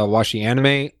haven't watched the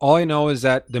anime. All I know is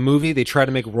that the movie, they try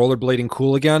to make rollerblading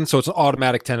cool again, so it's an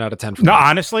automatic 10 out of 10 for me. No,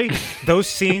 honestly, those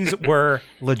scenes were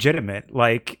legitimate.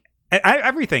 Like,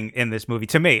 everything in this movie,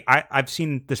 to me, I've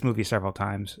seen this movie several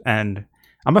times, and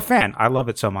I'm a fan. I love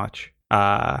it so much.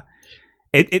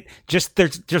 It just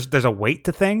there's a weight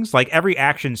to things. Like every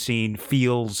action scene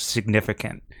feels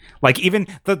significant. Like even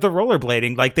the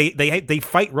rollerblading, like they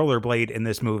fight rollerblade in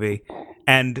this movie,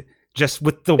 and just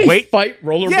with the weight fight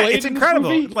rollerblade. Yeah, it's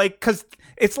incredible. Like because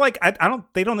it's like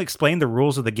they don't explain the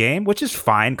rules of the game, which is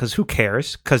fine because who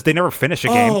cares? Because they never finish a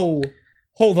game. Oh,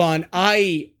 hold on.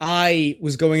 I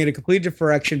was going in a completely different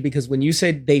direction because when you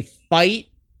said they fight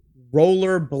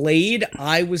rollerblade,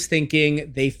 I was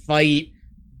thinking they fight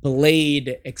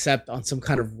Blade, except on some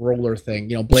kind of roller thing.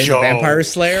 Blade the Vampire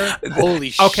Slayer.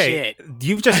 Holy shit!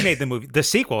 You've just made the movie, the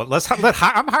sequel.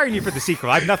 I'm hiring you for the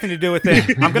sequel. I have nothing to do with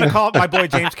it. I'm gonna call up my boy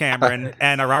James Cameron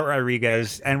and Robert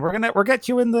Rodriguez, and we'll get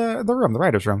you in the room, the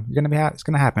writers' room. It's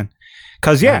gonna happen.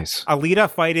 Because nice. Alita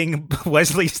fighting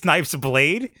Wesley Snipes'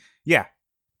 Blade. Yeah,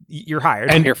 you're hired.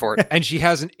 I'm here for it. And she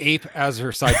has an ape as her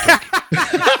sidekick.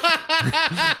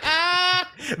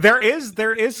 There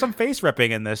is some face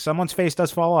ripping in this. Someone's face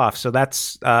does fall off, so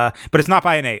that's but it's not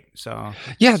by an ape. So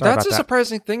yeah, that's a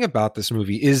surprising thing about this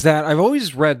movie is that I've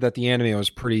always read that the anime was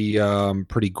pretty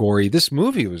gory. This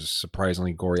movie was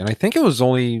surprisingly gory, and I think it was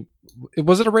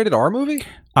it a rated R movie?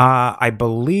 I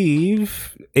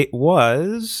believe it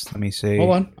was. Let me see.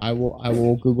 Hold on, I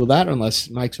will Google that unless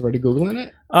Mike's already Googling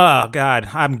it. Oh God,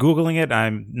 I'm Googling it.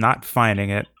 I'm not finding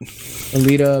it.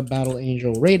 Alita Battle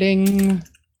Angel rating.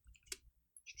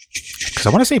 Because I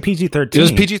want to say PG-13. It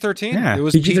was PG-13? Yeah. It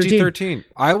was PG-13.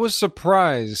 I was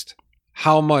surprised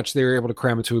how much they were able to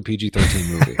cram into a PG-13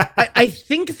 movie. I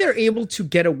think they're able to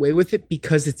get away with it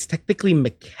because it's technically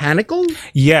mechanical.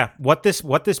 Yeah, what this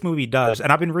movie does, and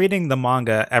I've been reading the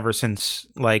manga ever since,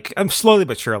 like, slowly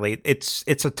but surely. It's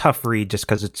a tough read just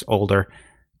because it's older.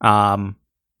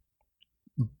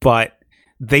 But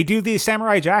they do the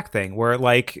Samurai Jack thing where,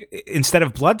 like, instead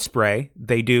of blood spray,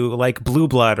 they do like blue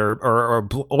blood or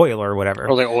oil or whatever.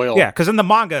 Or like oil. Yeah, because in the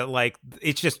manga, like,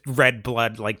 it's just red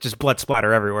blood, like just blood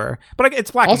splatter everywhere. But like,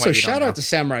 it's black and white. Also, shout out to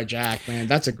Samurai Jack, man.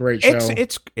 That's a great show.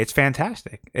 It's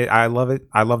fantastic. I love it.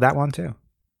 I love that one too.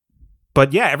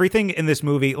 But yeah, everything in this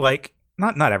movie, like,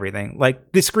 not everything,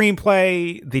 like the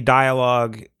screenplay, the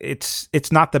dialogue, it's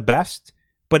not the best.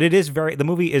 But the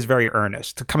movie is very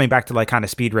earnest. Coming back to like kind of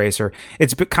Speed Racer,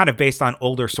 it's kind of based on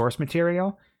older source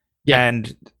material. Yeah.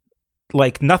 And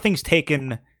like nothing's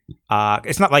taken,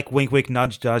 it's not like wink, wink,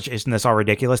 nudge, nudge, isn't this all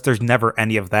ridiculous? There's never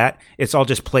any of that. It's all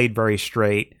just played very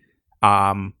straight.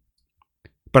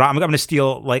 But I'm going to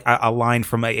steal like a line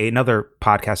from another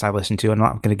podcast I listen to. I'm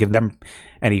not going to give them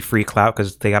any free clout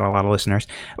because they got a lot of listeners.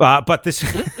 But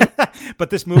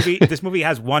this movie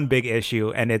has one big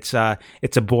issue, and it's a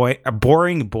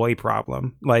boring boy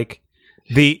problem. Like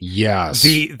the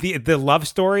love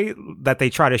story that they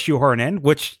try to shoehorn in,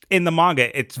 which in the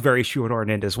manga it's very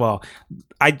shoehorned in as well.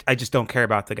 I just don't care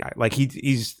about the guy. Like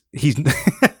he's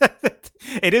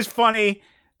it is funny,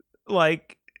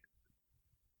 like.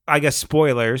 I guess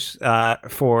spoilers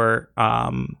for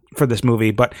this movie,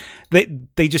 but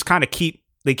they just kind of keep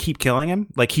killing him.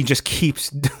 Like he just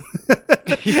keeps, and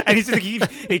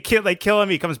they kill him.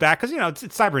 He comes back because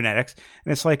it's cybernetics,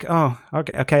 and it's like, oh,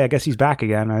 okay, I guess he's back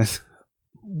again.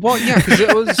 Well, yeah, because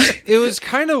it was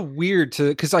kind of weird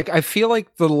because like I feel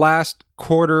like the last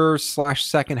quarter /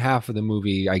 second half of the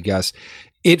movie, I guess.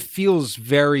 It feels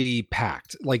very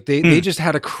packed. Like they just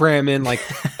had to cram in like,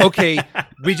 okay,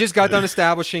 we just got done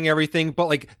establishing everything, but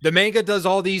like the manga does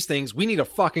all these things. We need to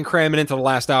fucking cram it into the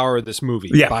last hour of this movie.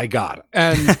 Yeah. By God.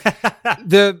 And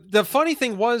the funny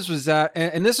thing was that,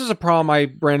 and this is a problem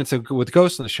I ran into with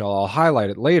Ghost in the Shell, I'll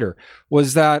highlight it later,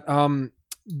 was that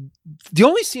the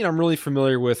only scene I'm really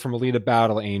familiar with from Alita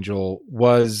Battle Angel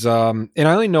was, and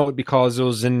I only know it because it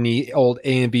was in the old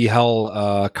A and B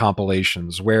Hell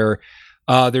compilations, where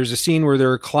there's a scene where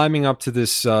they're climbing up to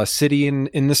this city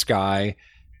in the sky,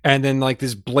 and then like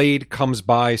this blade comes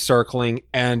by circling,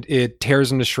 and it tears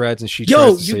them to shreds, and she.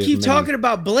 You keep talking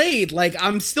about Blade, like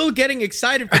I'm still getting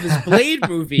excited for this Blade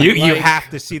movie. You have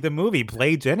to see the movie.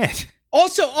 Blade's in it.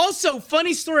 Also,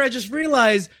 funny story. I just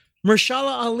realized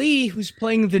Mahershala Ali, who's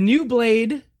playing the new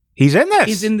Blade, he's in this.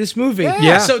 He's in this movie.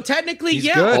 Yeah. So technically,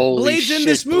 Blade's in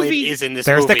this movie. Blade is in this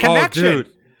There's movie. the connection. Oh,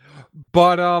 dude.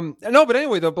 But no, but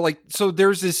anyway though, but like, so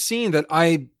there's this scene that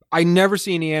I never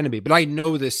see in the anime, but I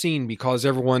know this scene because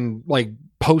everyone like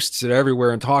posts it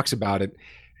everywhere and talks about it.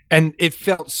 And it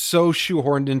felt so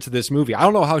shoehorned into this movie. I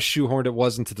don't know how shoehorned it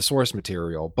was into the source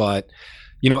material, but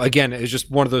again, it's just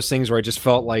one of those things where I just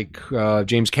felt like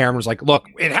James Cameron was like, look,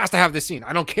 it has to have this scene.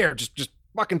 I don't care. Just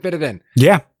fucking fit it in.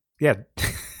 Yeah.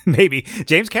 Maybe.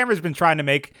 James Cameron's been trying to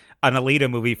make an Alita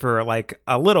movie for like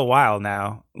a little while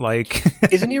now. Like,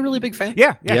 isn't he a really big fan?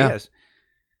 Yeah, he is.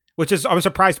 Which is, I was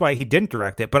surprised why he didn't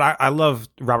direct it, but I love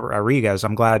Robert Rodriguez.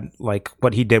 I'm glad like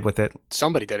what he did with it.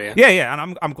 Somebody did it. Yeah,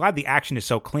 and I'm glad the action is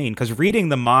so clean, because reading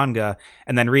the manga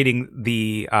and then reading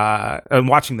the and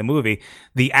watching the movie,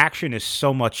 the action is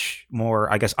so much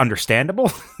more, I guess,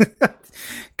 understandable.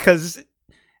 Because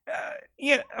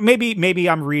maybe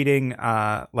I'm reading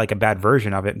like a bad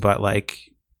version of it, but like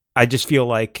I just feel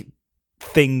like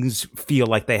things feel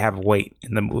like they have weight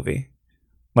in the movie,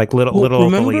 like little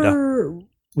Alita.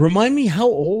 Remind me, how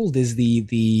old is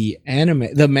the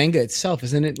anime, the manga itself?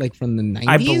 Isn't it like from the 90s?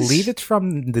 I believe it's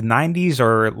from the 90s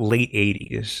or late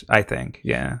 80s, I think.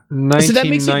 Yeah.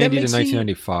 1990 to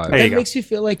 1995. That makes you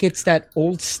feel like it's that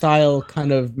old style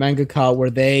kind of mangaka where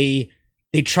they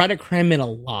try to cram in a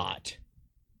lot,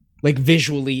 like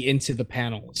visually, into the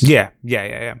panels. Yeah.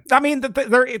 I mean,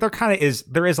 there kind of is,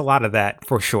 there is a lot of that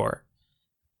for sure.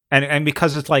 And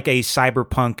because it's like a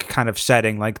cyberpunk kind of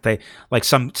setting, like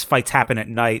some fights happen at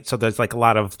night, so there's like a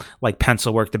lot of like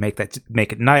pencil work to make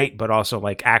it night, but also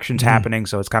like action's happening,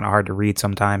 so it's kind of hard to read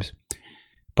sometimes.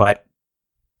 But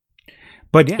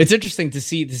yeah, it's interesting to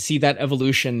see that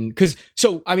evolution, because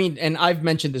I mean, and I've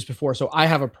mentioned this before, so I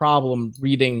have a problem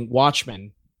reading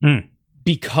Watchmen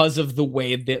because of the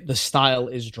way that the style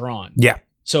is drawn. Yeah.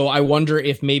 So I wonder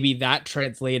if maybe that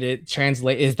that's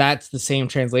the same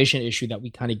translation issue that we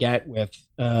kind of get with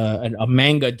a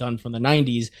manga done from the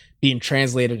 90s being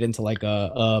translated into like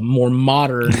a more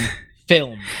modern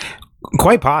film.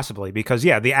 Quite possibly, because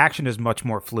the action is much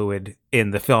more fluid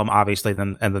in the film, obviously,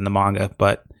 than the manga.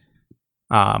 But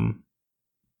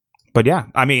yeah,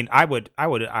 I mean, I would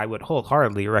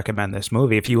wholeheartedly recommend this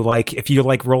movie if you like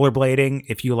rollerblading,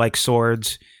 if you like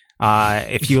swords,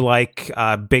 if you like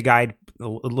big-eyed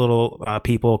little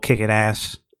people kicking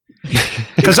ass,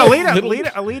 because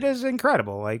Alita is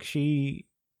incredible. Like, she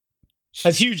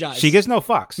has huge eyes. She gives no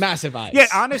fucks. Massive eyes. Yeah,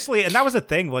 honestly, and that was the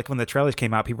thing. Like when the trailers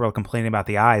came out, people were complaining about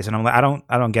the eyes, and I'm like, I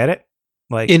don't get it.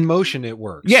 Like in motion, it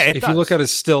works. Yeah, if you look at a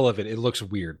still of it, it looks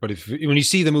weird. But when you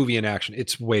see the movie in action,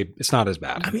 it's not as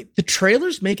bad. I mean, the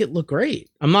trailers make it look great.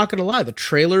 I'm not gonna lie. The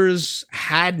trailers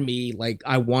had me like,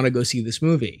 I want to go see this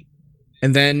movie,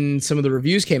 and then some of the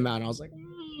reviews came out, and I was like,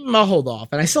 I'll hold off.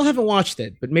 And I still haven't watched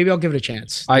it, but maybe I'll give it a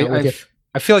chance. I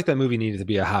feel like that movie needed to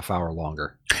be a half hour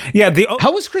longer. Yeah.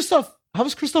 How was Christoph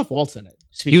Waltz in it?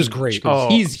 He was great.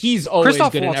 He's always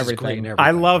Christoph good in Waltz everything. Is great in everything.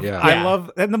 I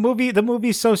love, and the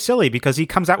movie's so silly because he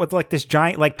comes out with like this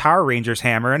giant like Power Rangers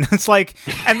hammer, and it's like,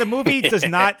 and the movie does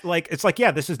not like, it's like, yeah,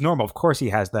 this is normal. Of course he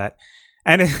has that.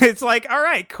 And it's like, all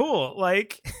right, cool.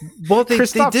 Like, well, they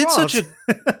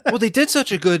did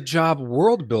such a good job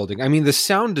world building. I mean, the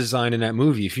sound design in that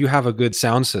movie, if you have a good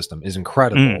sound system, is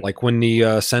incredible. Like when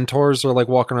the centaurs are like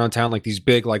walking around town, like these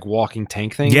big like walking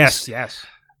tank things. Yes.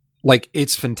 Like,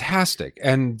 it's fantastic.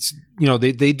 And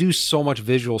they do so much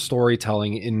visual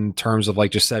storytelling in terms of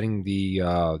like just setting the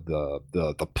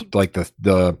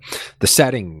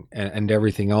setting and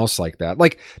everything else like that.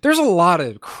 Like, there's a lot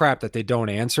of crap that they don't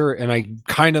answer, and I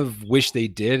kind of wish they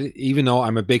did, even though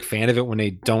I'm a big fan of it when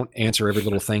they don't answer every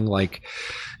little thing. Like,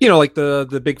 like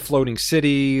the big floating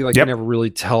city, like they never really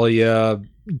tell you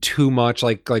too much,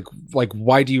 like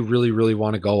why do you really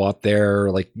want to go up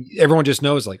there? Like, everyone just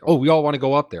knows, like, oh, we all want to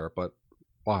go up there, but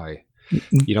why?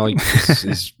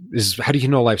 Is how do you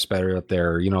know life's better up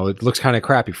there? It looks kind of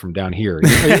crappy from down here.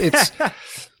 It's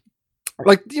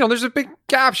Like, there's a big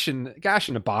gash in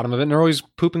the bottom of it, and they're always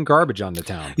pooping garbage on the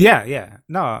town. Yeah.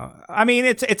 No, I mean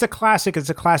it's a classic. It's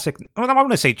a classic. I don't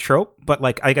want to say trope, but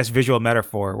like I guess visual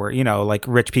metaphor where like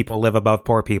rich people live above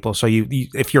poor people. So you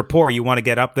if you're poor, you want to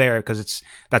get up there because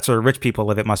that's where rich people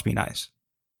live. It must be nice.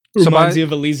 Reminds you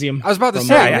of Elysium. I was about to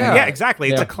say, yeah, exactly.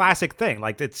 It's a classic thing.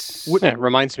 Like it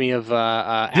reminds me of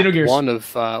Act 1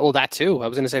 of that too. I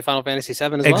was going to say Final Fantasy VII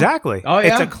as well. Exactly. Oh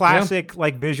yeah, it's a classic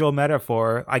like visual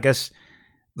metaphor. I guess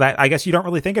you don't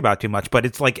really think about too much, but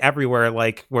it's like everywhere.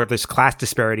 Like where there's class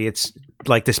disparity, it's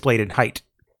like displayed in height.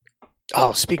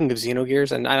 Oh, speaking of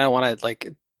Xenogears, and I don't want to like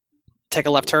take a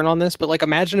left turn on this, but like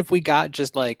imagine if we got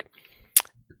just like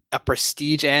a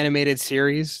prestige animated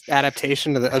series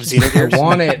adaptation of Xenogears.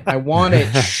 I want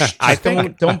it. I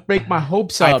think don't break my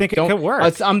hopes up. I think it could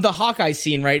work. I'm the Hawkeye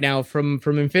scene right now from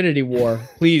Infinity War.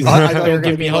 Please don't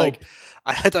give me hope.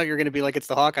 I thought you were going to be like it's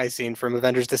the Hawkeye scene from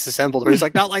Avengers Disassembled, where he's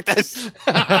like, not like this.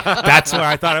 That's where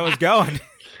I thought it was going.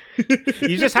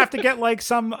 You just have to get like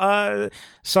some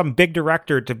big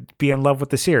director to be in love with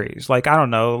the series. Like I don't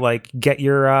know, like get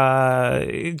your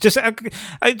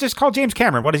just call James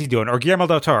Cameron. What is he doing? Or Guillermo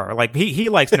del Toro. Like he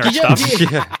likes nerd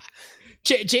stuff.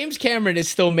 Yeah. James Cameron is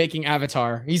still making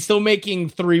Avatar. He's still making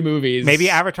 3 movies. Maybe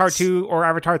Avatar 2 or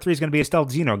Avatar 3 is going to be a stealth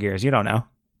Xenogears. You don't know.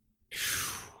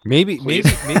 Maybe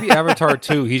Avatar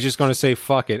 2, he's just going to say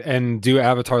fuck it and do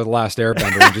Avatar: The Last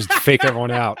Airbender and just fake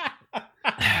everyone out.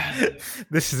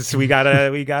 We got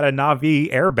a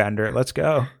Na'vi airbender. Let's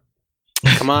go.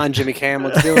 Come on, Jimmy Cam,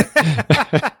 let's do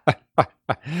it.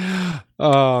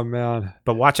 Oh man.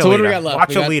 But watch Alita. What do we got left? Watch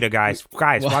Alita, guys.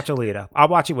 Watch Alita. I'll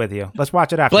watch it with you. Let's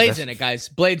watch it after Blade's in it, guys.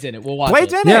 Blade's in it. We'll watch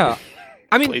Blade's it. in it. Yeah.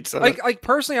 I mean, like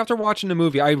personally, after watching the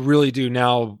movie, I really do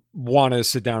now want to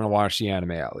sit down and watch the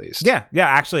anime at least. Yeah.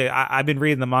 Actually, I've been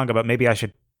reading the manga, but maybe I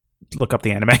should look up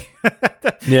the anime.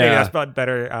 Maybe that's about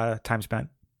better time spent.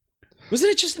 Wasn't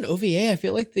it just an OVA? I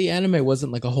feel like the anime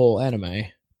wasn't like a whole anime.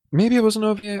 Maybe it was an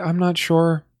OVA. I'm not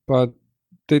sure, but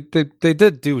they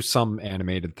did do some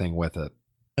animated thing with it.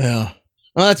 Yeah.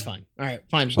 Oh, that's fine. All right,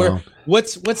 fine. So,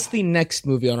 what's the next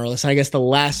movie on our list? I guess the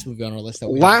last movie on our list.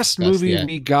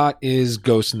 We got is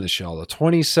Ghost in the Shell, the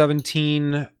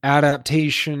 2017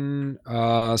 adaptation,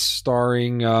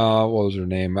 starring what was her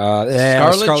name?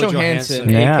 Scarlett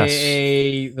Johansson,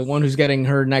 aka the one who's getting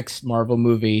her next Marvel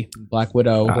movie, Black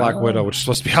Widow. Which is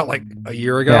supposed to be out like a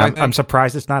year ago. Yeah, I'm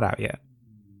surprised it's not out yet.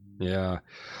 Yeah.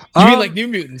 You mean like New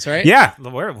Mutants, right? Yeah.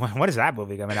 When is that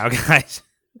movie coming out, guys?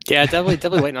 Yeah,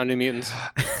 definitely waiting on New Mutants.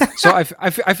 So I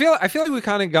feel like we've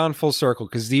kind of gone full circle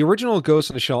because the original Ghost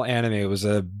in the Shell anime was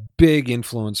a big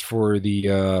influence for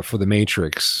the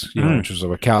Matrix, which was a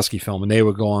Wachowski film, and they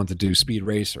would go on to do Speed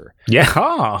Racer.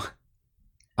 Yeah.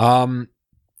 Now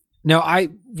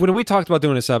when we talked about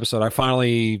doing this episode, I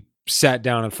finally sat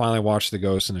down and finally watched the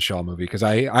Ghost in the Shell movie because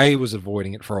I was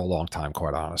avoiding it for a long time,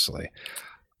 quite honestly.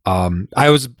 I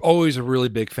was always a really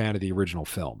big fan of the original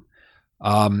film.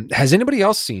 Has anybody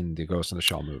else seen the Ghost in the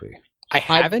Shell movie? I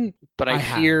haven't, but I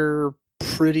hear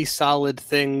pretty solid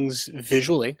things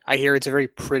visually. I hear it's a very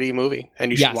pretty movie,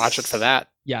 and you should watch it for that.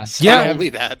 Yes. Yeah, only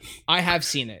that. I have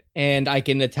seen it, and I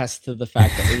can attest to the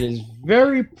fact that it is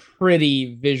very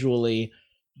pretty visually.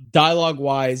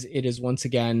 Dialogue-wise, it is once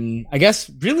again, I guess,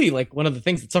 really like one of the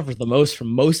things that suffers the most from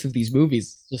most of these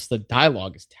movies. Just the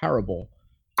dialogue is terrible.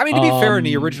 I mean, to be fair, in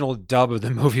the original dub of the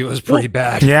movie, it was pretty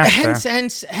bad. Yeah.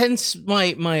 Hence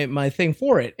my thing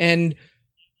for it. And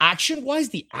action-wise,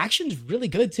 the action's really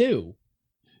good too.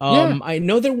 I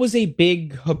know there was a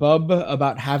big hubbub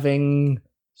about having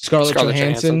Scarlett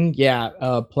Johansson,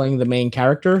 playing the main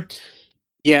character.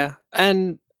 Yeah,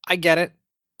 and I get it.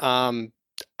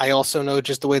 I also know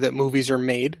just the way that movies are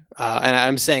made, and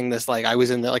I'm saying this like I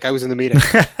was in the meeting.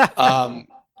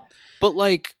 But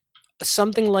like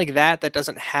something like that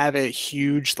doesn't have a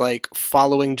huge like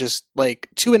following, just like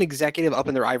to an executive up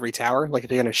in their ivory tower. Like if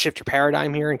they're going to shift your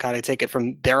paradigm here and kind of take it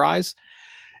from their eyes,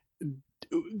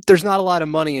 there's not a lot of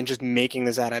money in just making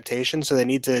this adaptation, so they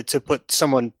need to put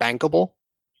someone bankable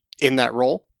in that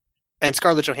role, and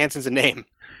Scarlett Johansson's a name.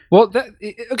 Well,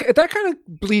 that kind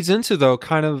of bleeds into though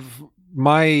kind of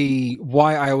why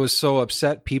I was so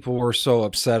upset. People were so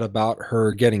upset about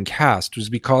her getting cast was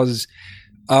because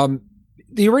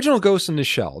the original Ghost in the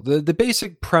Shell, the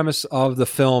basic premise of the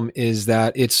film is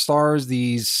that it stars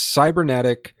these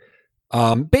cybernetic,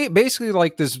 basically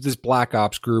like this Black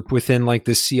Ops group within like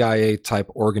this CIA type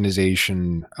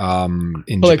organization in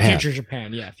Japan. Like Future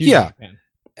Japan, Japan.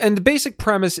 And the basic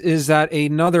premise is that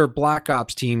another Black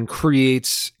Ops team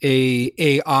creates a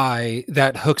AI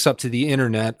that hooks up to the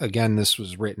internet. Again, this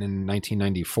was written in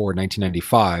 1994,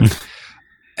 1995.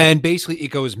 And basically it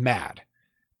goes mad.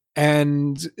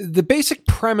 And the basic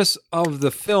premise of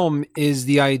the film is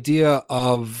the idea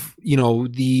of,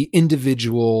 the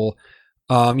individual.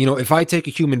 If I take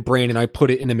a human brain and I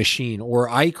put it in a machine, or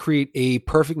I create a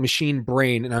perfect machine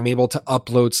brain and I'm able to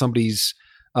upload somebody's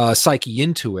psyche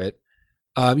into it,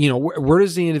 where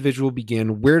does the individual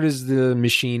begin? Where does the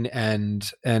machine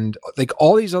end? And like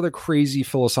all these other crazy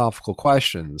philosophical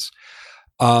questions.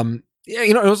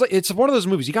 It's one of those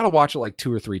movies you got to watch it like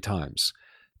 2 or 3 times.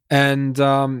 And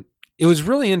it was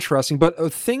really interesting. But a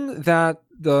thing that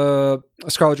the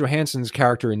Scarlett Johansson's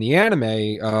character in the anime,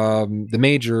 the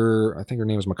major, I think her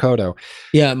name was Makoto.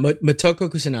 Yeah, Motoko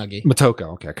Kusanagi.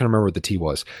 Motoko. Okay, I couldn't remember what the T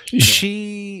was. Yeah.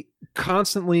 She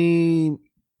constantly,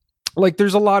 like,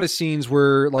 there's a lot of scenes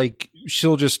where, like,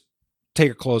 she'll just take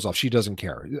her clothes off. She doesn't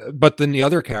care. But then the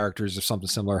other characters, if something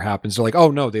similar happens, they're like, oh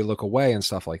no, they look away and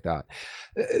stuff like that.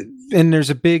 And there's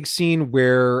a big scene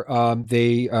where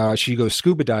she goes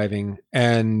scuba diving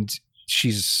and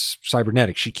she's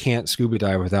cybernetic. She can't scuba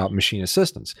dive without machine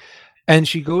assistance. And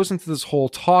she goes into this whole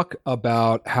talk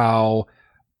about how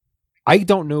I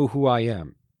don't know who I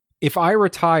am. If I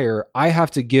retire, I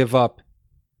have to give up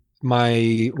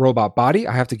my robot body.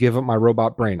 I have to give up my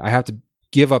robot brain. I have to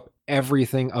give up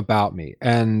everything about me.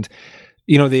 And,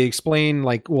 they explain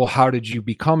like, well, how did you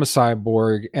become a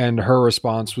cyborg? And her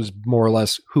response was more or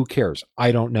less, who cares?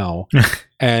 I don't know.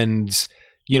 And,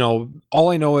 all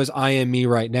I know is I am me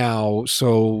right now.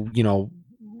 So,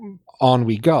 on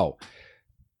we go.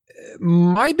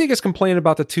 My biggest complaint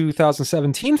about the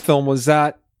 2017 film was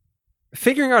that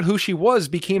figuring out who she was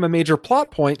became a major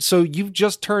plot point. So you've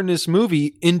just turned this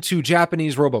movie into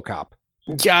Japanese RoboCop.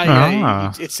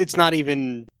 Yeah. It's not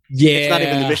even. Yeah, it's not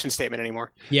even the mission statement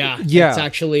anymore. Yeah. It's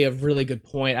actually a really good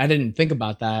point. I didn't think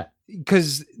about that.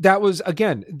 Because that was,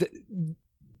 again,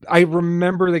 I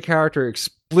remember the character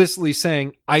explicitly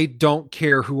saying, I don't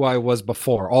care who I was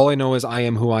before. All I know is I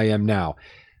am who I am now.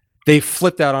 They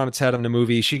flipped that on its head in the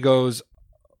movie. She goes,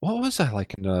 what was I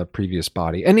like in the previous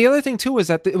body? And the other thing, too, is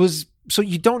that it was, so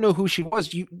you don't know who she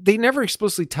was. They never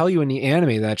explicitly tell you in the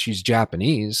anime that she's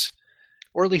Japanese.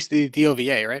 Or at least the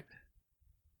OVA, right?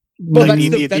 Well,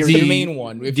 that's the main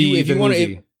one. If you want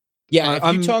to,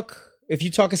 if you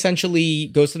talk essentially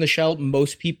Ghost in the Shell,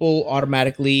 most people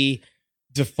automatically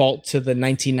default to the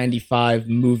 1995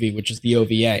 movie, which is the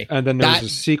OVA. And then there's a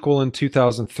sequel in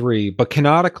 2003. But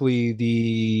canonically,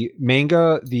 the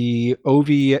manga, the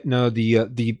OVA, no,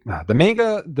 the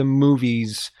manga, the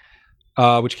movies,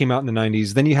 which came out in the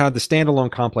 90s. Then you had the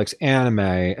standalone complex anime,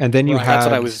 and then you had. That's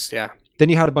what I was. Yeah. Then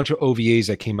you had a bunch of OVAs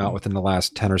that came out within the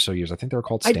last 10 or so years. I think they were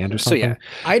called Stand or something.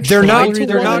 So they're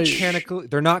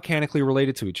not canonically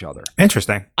related to each other.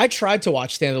 Interesting. I tried to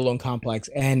watch Standalone Complex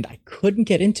and I couldn't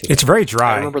get into it. It's very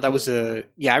dry. I remember that was a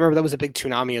big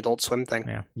Toonami Adult Swim thing.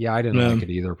 Yeah, I didn't like it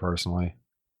either personally.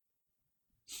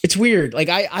 It's weird. Like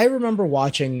I remember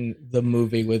watching the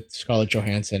movie with Scarlett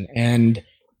Johansson, and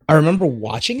I remember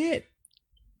watching it.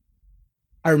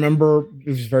 I remember it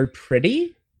was very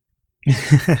pretty.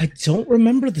 I don't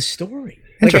remember the story.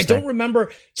 Like I don't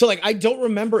remember. So like I don't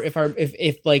remember if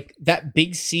like that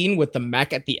big scene with the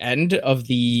mech at the end of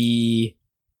the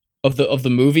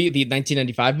movie, the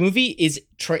 1995 movie, is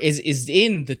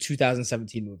in the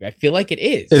 2017 movie. I feel like it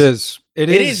is. It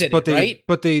is. But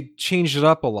they changed it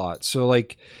up a lot. So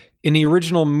like in the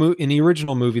original movie,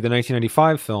 the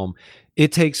 1995 film,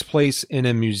 it takes place in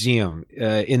a museum.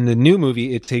 In the new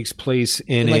movie, it takes place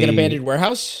in like an abandoned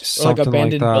warehouse, or like an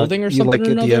abandoned building, or something. Like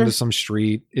at the end of some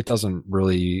street. It doesn't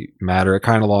really matter. It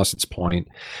kind of lost its point.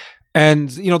 And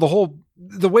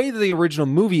the way the original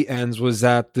movie ends was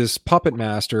that this puppet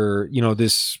master,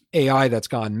 this AI that's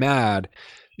gone mad,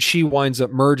 she winds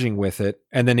up merging with it,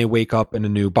 and then they wake up in a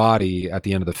new body at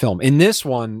the end of the film. In this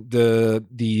one, the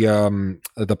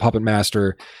puppet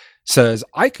master says,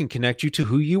 I can connect you to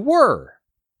who you were.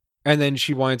 And then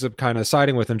she winds up kind of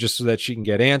siding with him just so that she can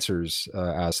get answers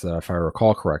as to that, if I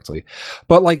recall correctly.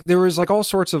 But like there was like all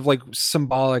sorts of like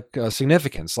symbolic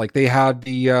significance. Like they had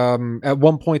the at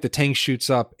one point the tank shoots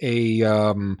up a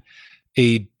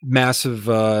massive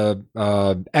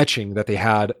etching that they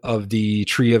had of the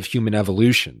tree of human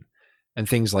evolution and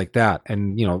things like that.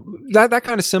 And that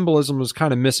kind of symbolism was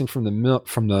kind of missing from the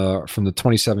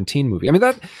 2017 movie. I mean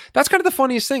that's kind of the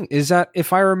funniest thing is that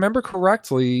if I remember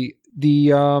correctly, the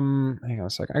hang on a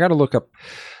second, I got to look up.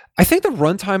 I think the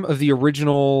runtime of the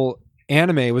original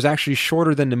anime was actually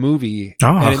shorter than the movie,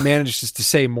 and it manages to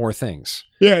say more things.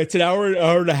 Yeah, it's an hour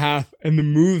and a half, and the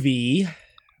movie,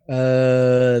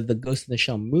 the Ghost in the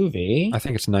Shell movie, I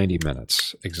think it's 90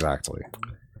 minutes exactly.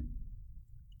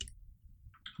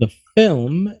 The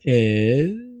film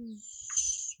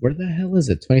is, where the hell is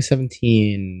it?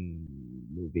 2017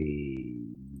 movie. movie.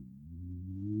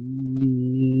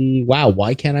 Wow,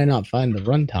 why can't I not find the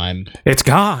runtime? It's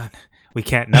gone. We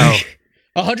can't know.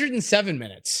 107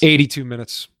 minutes. 82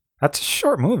 minutes. That's a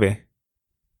short movie.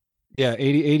 Yeah,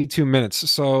 82 minutes.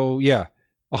 So, yeah,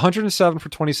 107 for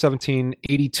 2017,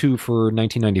 82 for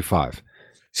 1995.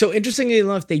 So, interestingly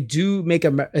enough, they do make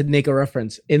a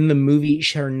reference in the movie.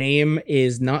 Her name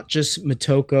is not just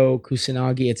Motoko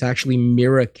Kusanagi; it's actually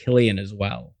Mira Killian as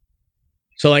well.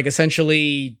 So, like,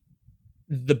 essentially,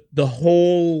 the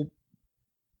whole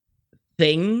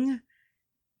thing.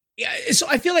 Yeah. So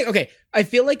I feel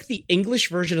like the English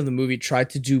version of the movie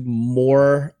tried to do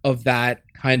more of that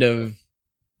kind of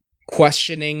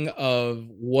questioning of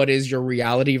what is your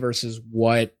reality versus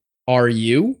what are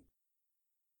you,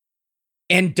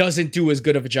 and doesn't do as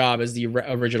good of a job as the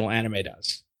original anime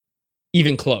does,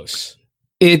 even close.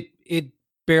 It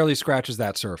barely scratches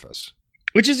that surface,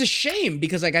 which is a shame,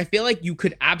 because like I feel like you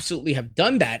could absolutely have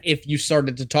done that if you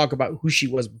started to talk about who she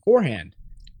was beforehand.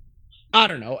 I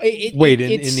don't know. In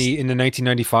the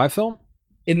 1995 film?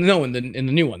 In the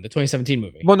new one, the 2017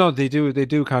 movie. Well, no, they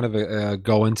do kind of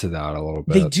go into that a little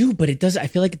bit. They do, but it does. I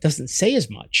feel like it doesn't say as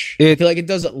much. I feel like it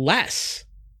does it less.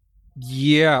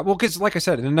 Yeah, well, because like I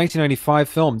said, in the 1995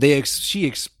 film, she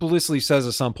explicitly says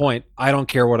at some point, "I don't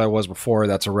care what I was before.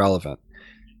 That's irrelevant,"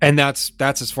 and that's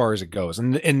as far as it goes.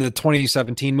 And in the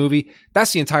 2017 movie,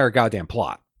 that's the entire goddamn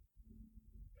plot.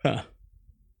 Huh.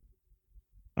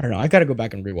 I don't know. I got to go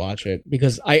back and rewatch it,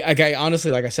 because I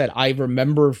honestly, like I said, I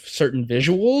remember certain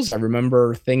visuals. I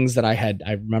remember things that I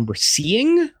remember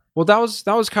seeing. Well, that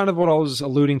was kind of what I was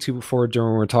alluding to before during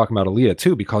when we were talking about Alita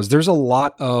too, because there's a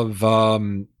lot of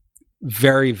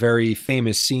very, very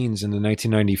famous scenes in the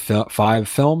 1995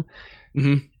 film.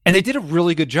 Mm-hmm. And they did a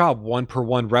really good job, one per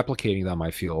one, replicating them,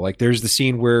 I feel. Like, there's the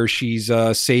scene where she's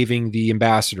saving the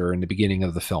ambassador in the beginning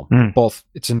of the film.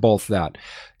 It's in both that.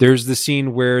 There's the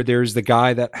scene where there's the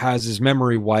guy that has his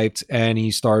memory wiped, and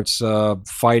he starts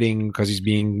fighting because he's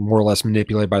being more or less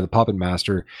manipulated by the puppet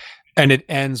master. And it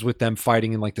ends with them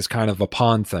fighting in like this kind of a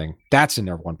pond thing. That's in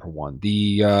there one per one.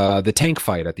 The tank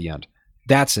fight at the end,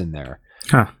 that's in there.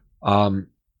 Huh.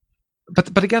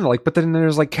 But again, but then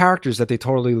there's like characters that they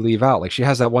totally leave out. Like, she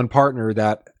has that one partner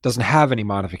that doesn't have any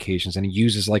modifications, and he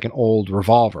uses like an old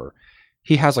revolver.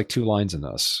 He has like 2 lines in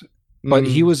this, but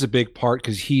he was a big part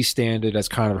because he standed as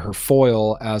kind of her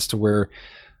foil as to where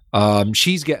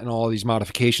she's getting all these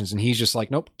modifications, and he's just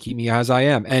like, nope, keep me as I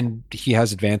am. And he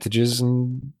has advantages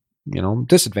and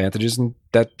disadvantages and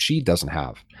that she doesn't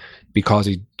have, because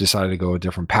he decided to go a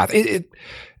different path.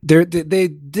 They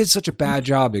did such a bad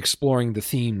job exploring the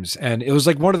themes, and it was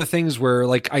like one of the things where,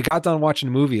 like, I got done watching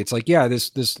the movie. It's like, yeah,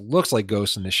 this looks like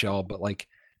Ghost in the Shell, but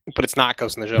it's not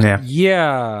Ghost in the Shell.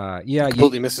 Yeah. It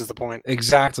completely misses the point.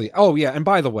 Exactly. Oh yeah, and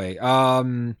by the way,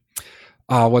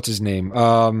 what's his name?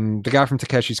 The guy from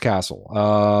Takeshi's Castle.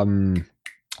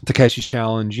 Takeshi's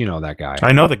Challenge, you know that guy.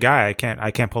 I know the guy.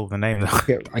 I can't pull the name though.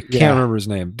 I can't remember his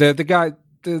name. The guy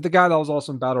that was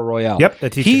also in Battle Royale. Yep, the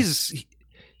teacher.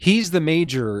 He's the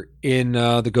major in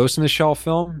the Ghost in the Shell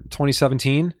film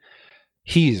 2017.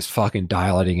 He's fucking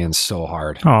dialing in so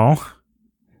hard. Oh,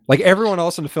 like everyone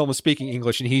else in the film is speaking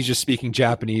English, and he's just speaking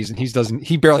Japanese, and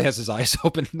he barely has his eyes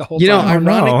open the whole time.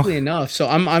 Ironically enough, so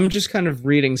I'm just kind of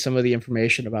reading some of the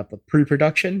information about the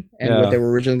pre-production and what they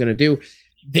were originally going to do.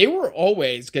 They were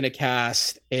always going to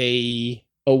cast a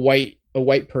white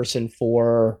person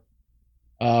for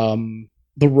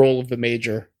the role of the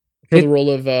major, the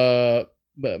role of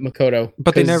Makoto.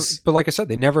 But like I said,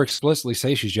 they never explicitly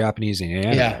say she's Japanese in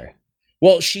anime. Yeah.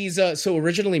 Well, she's so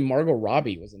originally Margot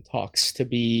Robbie was in talks to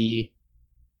be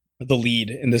the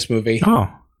lead in this movie.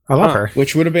 Oh, I love her.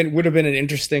 Which would have been an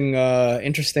interesting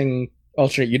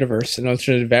alternate universe, an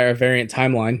alternate variant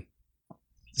timeline.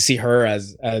 To see her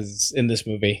as in this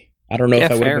movie. I don't know if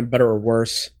that would have been better or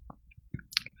worse.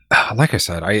 Like I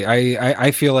said,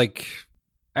 I feel like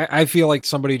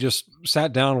somebody just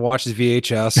sat down and watched the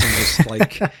VHS and just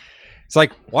like it's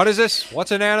like, what is this?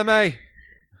 What's an anime?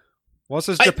 What's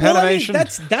this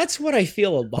Japanimation? That's what I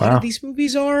feel a lot of these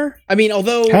movies are. I mean,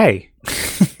 although hey.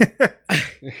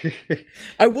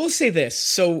 I will say this.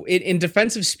 So in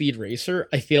defense of Speed Racer,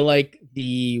 I feel like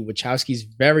the Wachowskis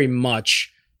very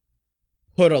much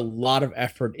put a lot of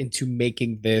effort into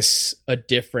making this a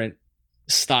different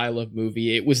style of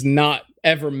movie. It was not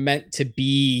ever meant to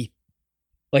be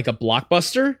like a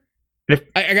blockbuster.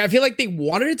 I feel like they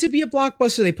wanted it to be a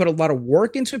blockbuster. They put a lot of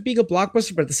work into it being a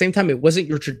blockbuster, but at the same time, it wasn't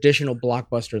your traditional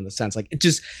blockbuster in the sense. Like, it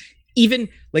just, even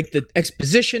like the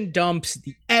exposition dumps,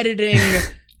 the editing,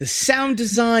 the sound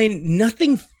design,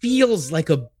 nothing feels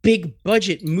like a big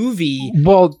budget movie.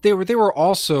 Well, they were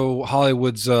also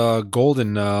Hollywood's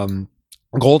golden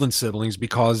siblings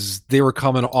because they were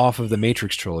coming off of the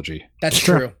Matrix trilogy. That's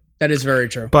true. That is very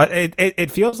true. But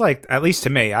it feels like, at least to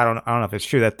me, I don't know if it's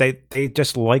true, that they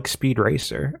just like Speed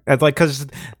Racer. It's like, because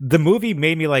the movie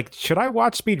made me like, should I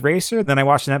watch Speed Racer? Then I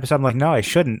watched an episode, I'm like, no, I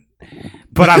shouldn't.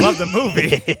 But I love the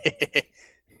movie.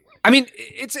 I mean,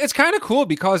 it's kind of cool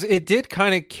because it did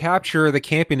kind of capture the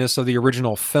campiness of the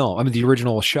original film. I mean, the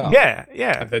original show. Yeah.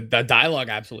 The dialogue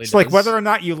absolutely It's does. like, whether or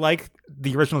not you like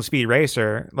the original Speed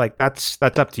Racer, like that's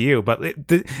up to you. But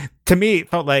to me, it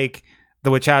felt like the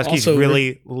Wachowskis also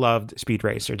really loved Speed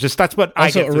Racer. Just that's what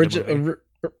I get.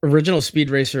 Original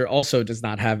Speed Racer also does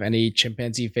not have any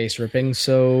chimpanzee face ripping.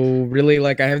 So really,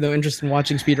 like, I have no interest in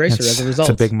watching Speed Racer as a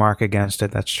result. It's a big mark against it.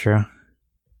 That's true.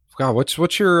 God,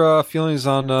 what's your feelings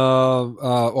on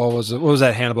what was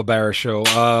that Hanna-Barbera show?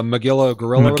 Magilla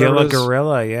Gorilla. Magilla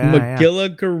Gorilla, yeah.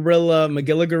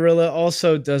 Magilla Gorilla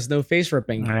also does no face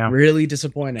ripping. Yeah. Really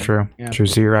disappointing. True. Yeah. True.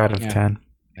 0 out of 10.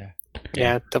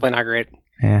 Yeah, definitely not great.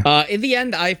 Yeah. In the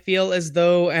end, I feel as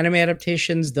though anime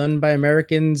adaptations done by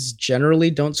Americans generally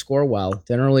don't score well.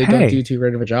 Generally don't do too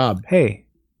great of a job. Hey,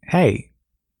 I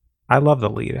love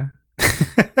Alita.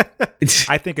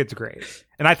 I think it's great,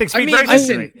 and I think Speed Racer is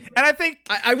great. And I think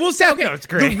I will say, okay, it's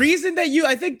great. The reason that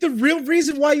I think the real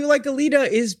reason why you like Alita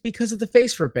is because of the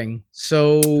face ripping.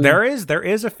 So there is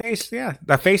a face. Yeah,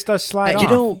 the face does slide off. You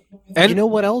know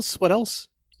what else? What else?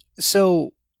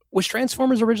 So was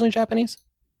Transformers originally Japanese?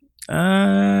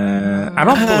 I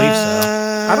don't believe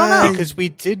so. I don't know, because we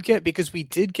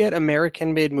did get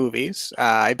American-made movies.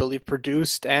 I believe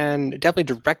produced and definitely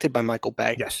directed by Michael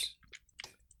Bay. Yes.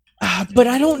 But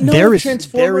I don't know if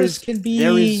Transformers can be...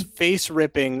 There is face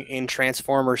ripping in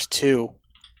Transformers 2.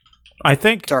 I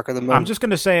think... Dark of the Moon. I'm just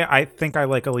going to say I think I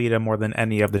like Alita more than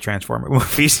any of the Transformer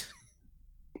movies.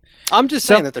 I'm just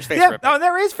saying that there's face ripping. No,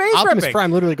 there is face Optimus ripping.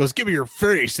 Prime literally goes, "Give me your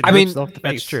face." And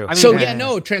that's true.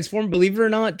 Believe it or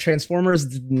not, Transformers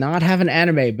did not have an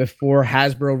anime before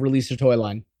Hasbro released a toy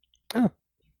line. Oh,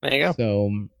 there you go. So,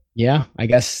 yeah, I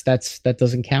guess that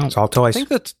doesn't count. It's all toys. I think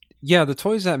that... Yeah, the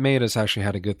Toys That Made Us actually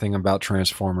had a good thing about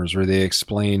Transformers where they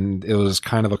explained it was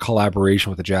kind of a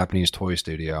collaboration with a Japanese toy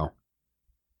studio.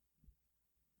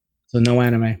 So no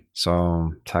anime.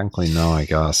 So technically no, I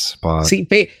guess. But see,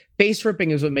 face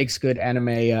ripping is what makes good anime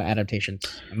adaptations.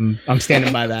 I'm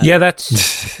standing by that. Yeah,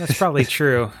 that's probably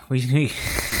true. We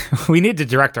need to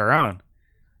direct our own.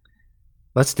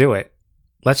 Let's do it.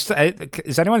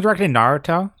 Is anyone directing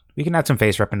Naruto? We can add some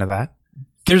face ripping to that.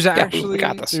 There's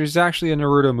actually a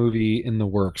Naruto movie in the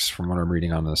works from what I'm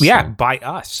reading on this. Yeah, by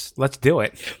us. Let's do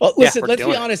it. Well, listen, let's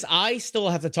be honest. I still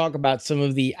have to talk about some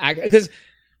of the... Because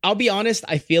I'll be honest,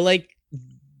 I feel like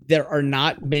there are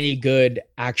not many good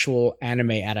actual anime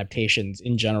adaptations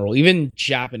in general, even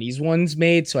Japanese ones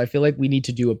made. So I feel like we need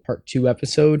to do a part 2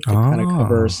 episode to kind of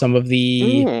cover some of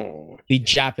the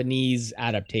Japanese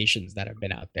adaptations that have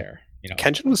been out there. You know,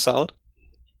 Kenshin was solid.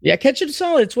 Yeah, Kenshin's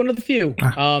solid. It's one of the few.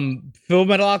 Full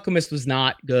Metal Alchemist was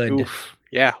not good. Oof.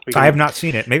 Yeah, I have not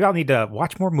seen it. Maybe I'll need to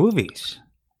watch more movies.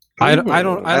 I don't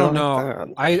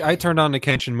know. I turned on the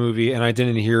Kenshin movie and I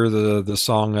didn't hear the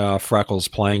song Freckles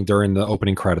playing during the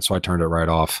opening credits, so I turned it right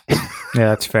off. Yeah,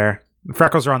 that's fair.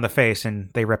 Freckles are on the face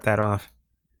and they rip that off.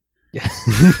 Yeah.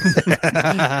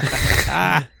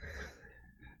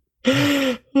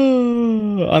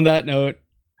 On that note.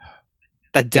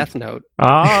 That Death Note.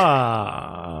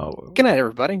 Good night,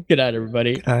 everybody. Good night,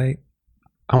 everybody. Good night.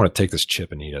 I want to take this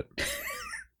chip and eat it.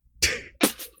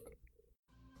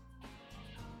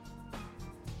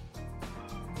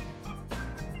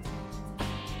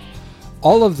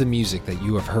 All of the music that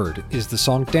you have heard is the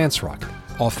song Dance Rocket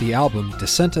off the album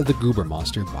Descent of the Goober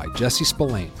Monster by Jesse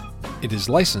Spillane. It is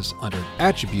licensed under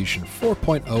Attribution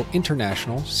 4.0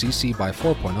 International CC by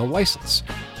 4.0 license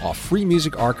off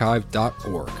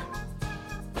freemusicarchive.org.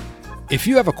 If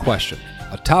you have a question,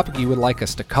 a topic you would like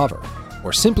us to cover,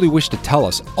 or simply wish to tell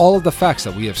us all of the facts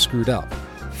that we have screwed up,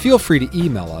 feel free to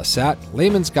email us at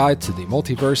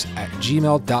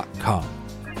laymansguidetothemultiverse@gmail.com.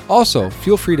 Also,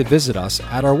 feel free to visit us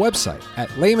at our website at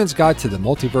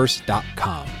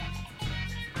laymansguidetothemultiverse.com.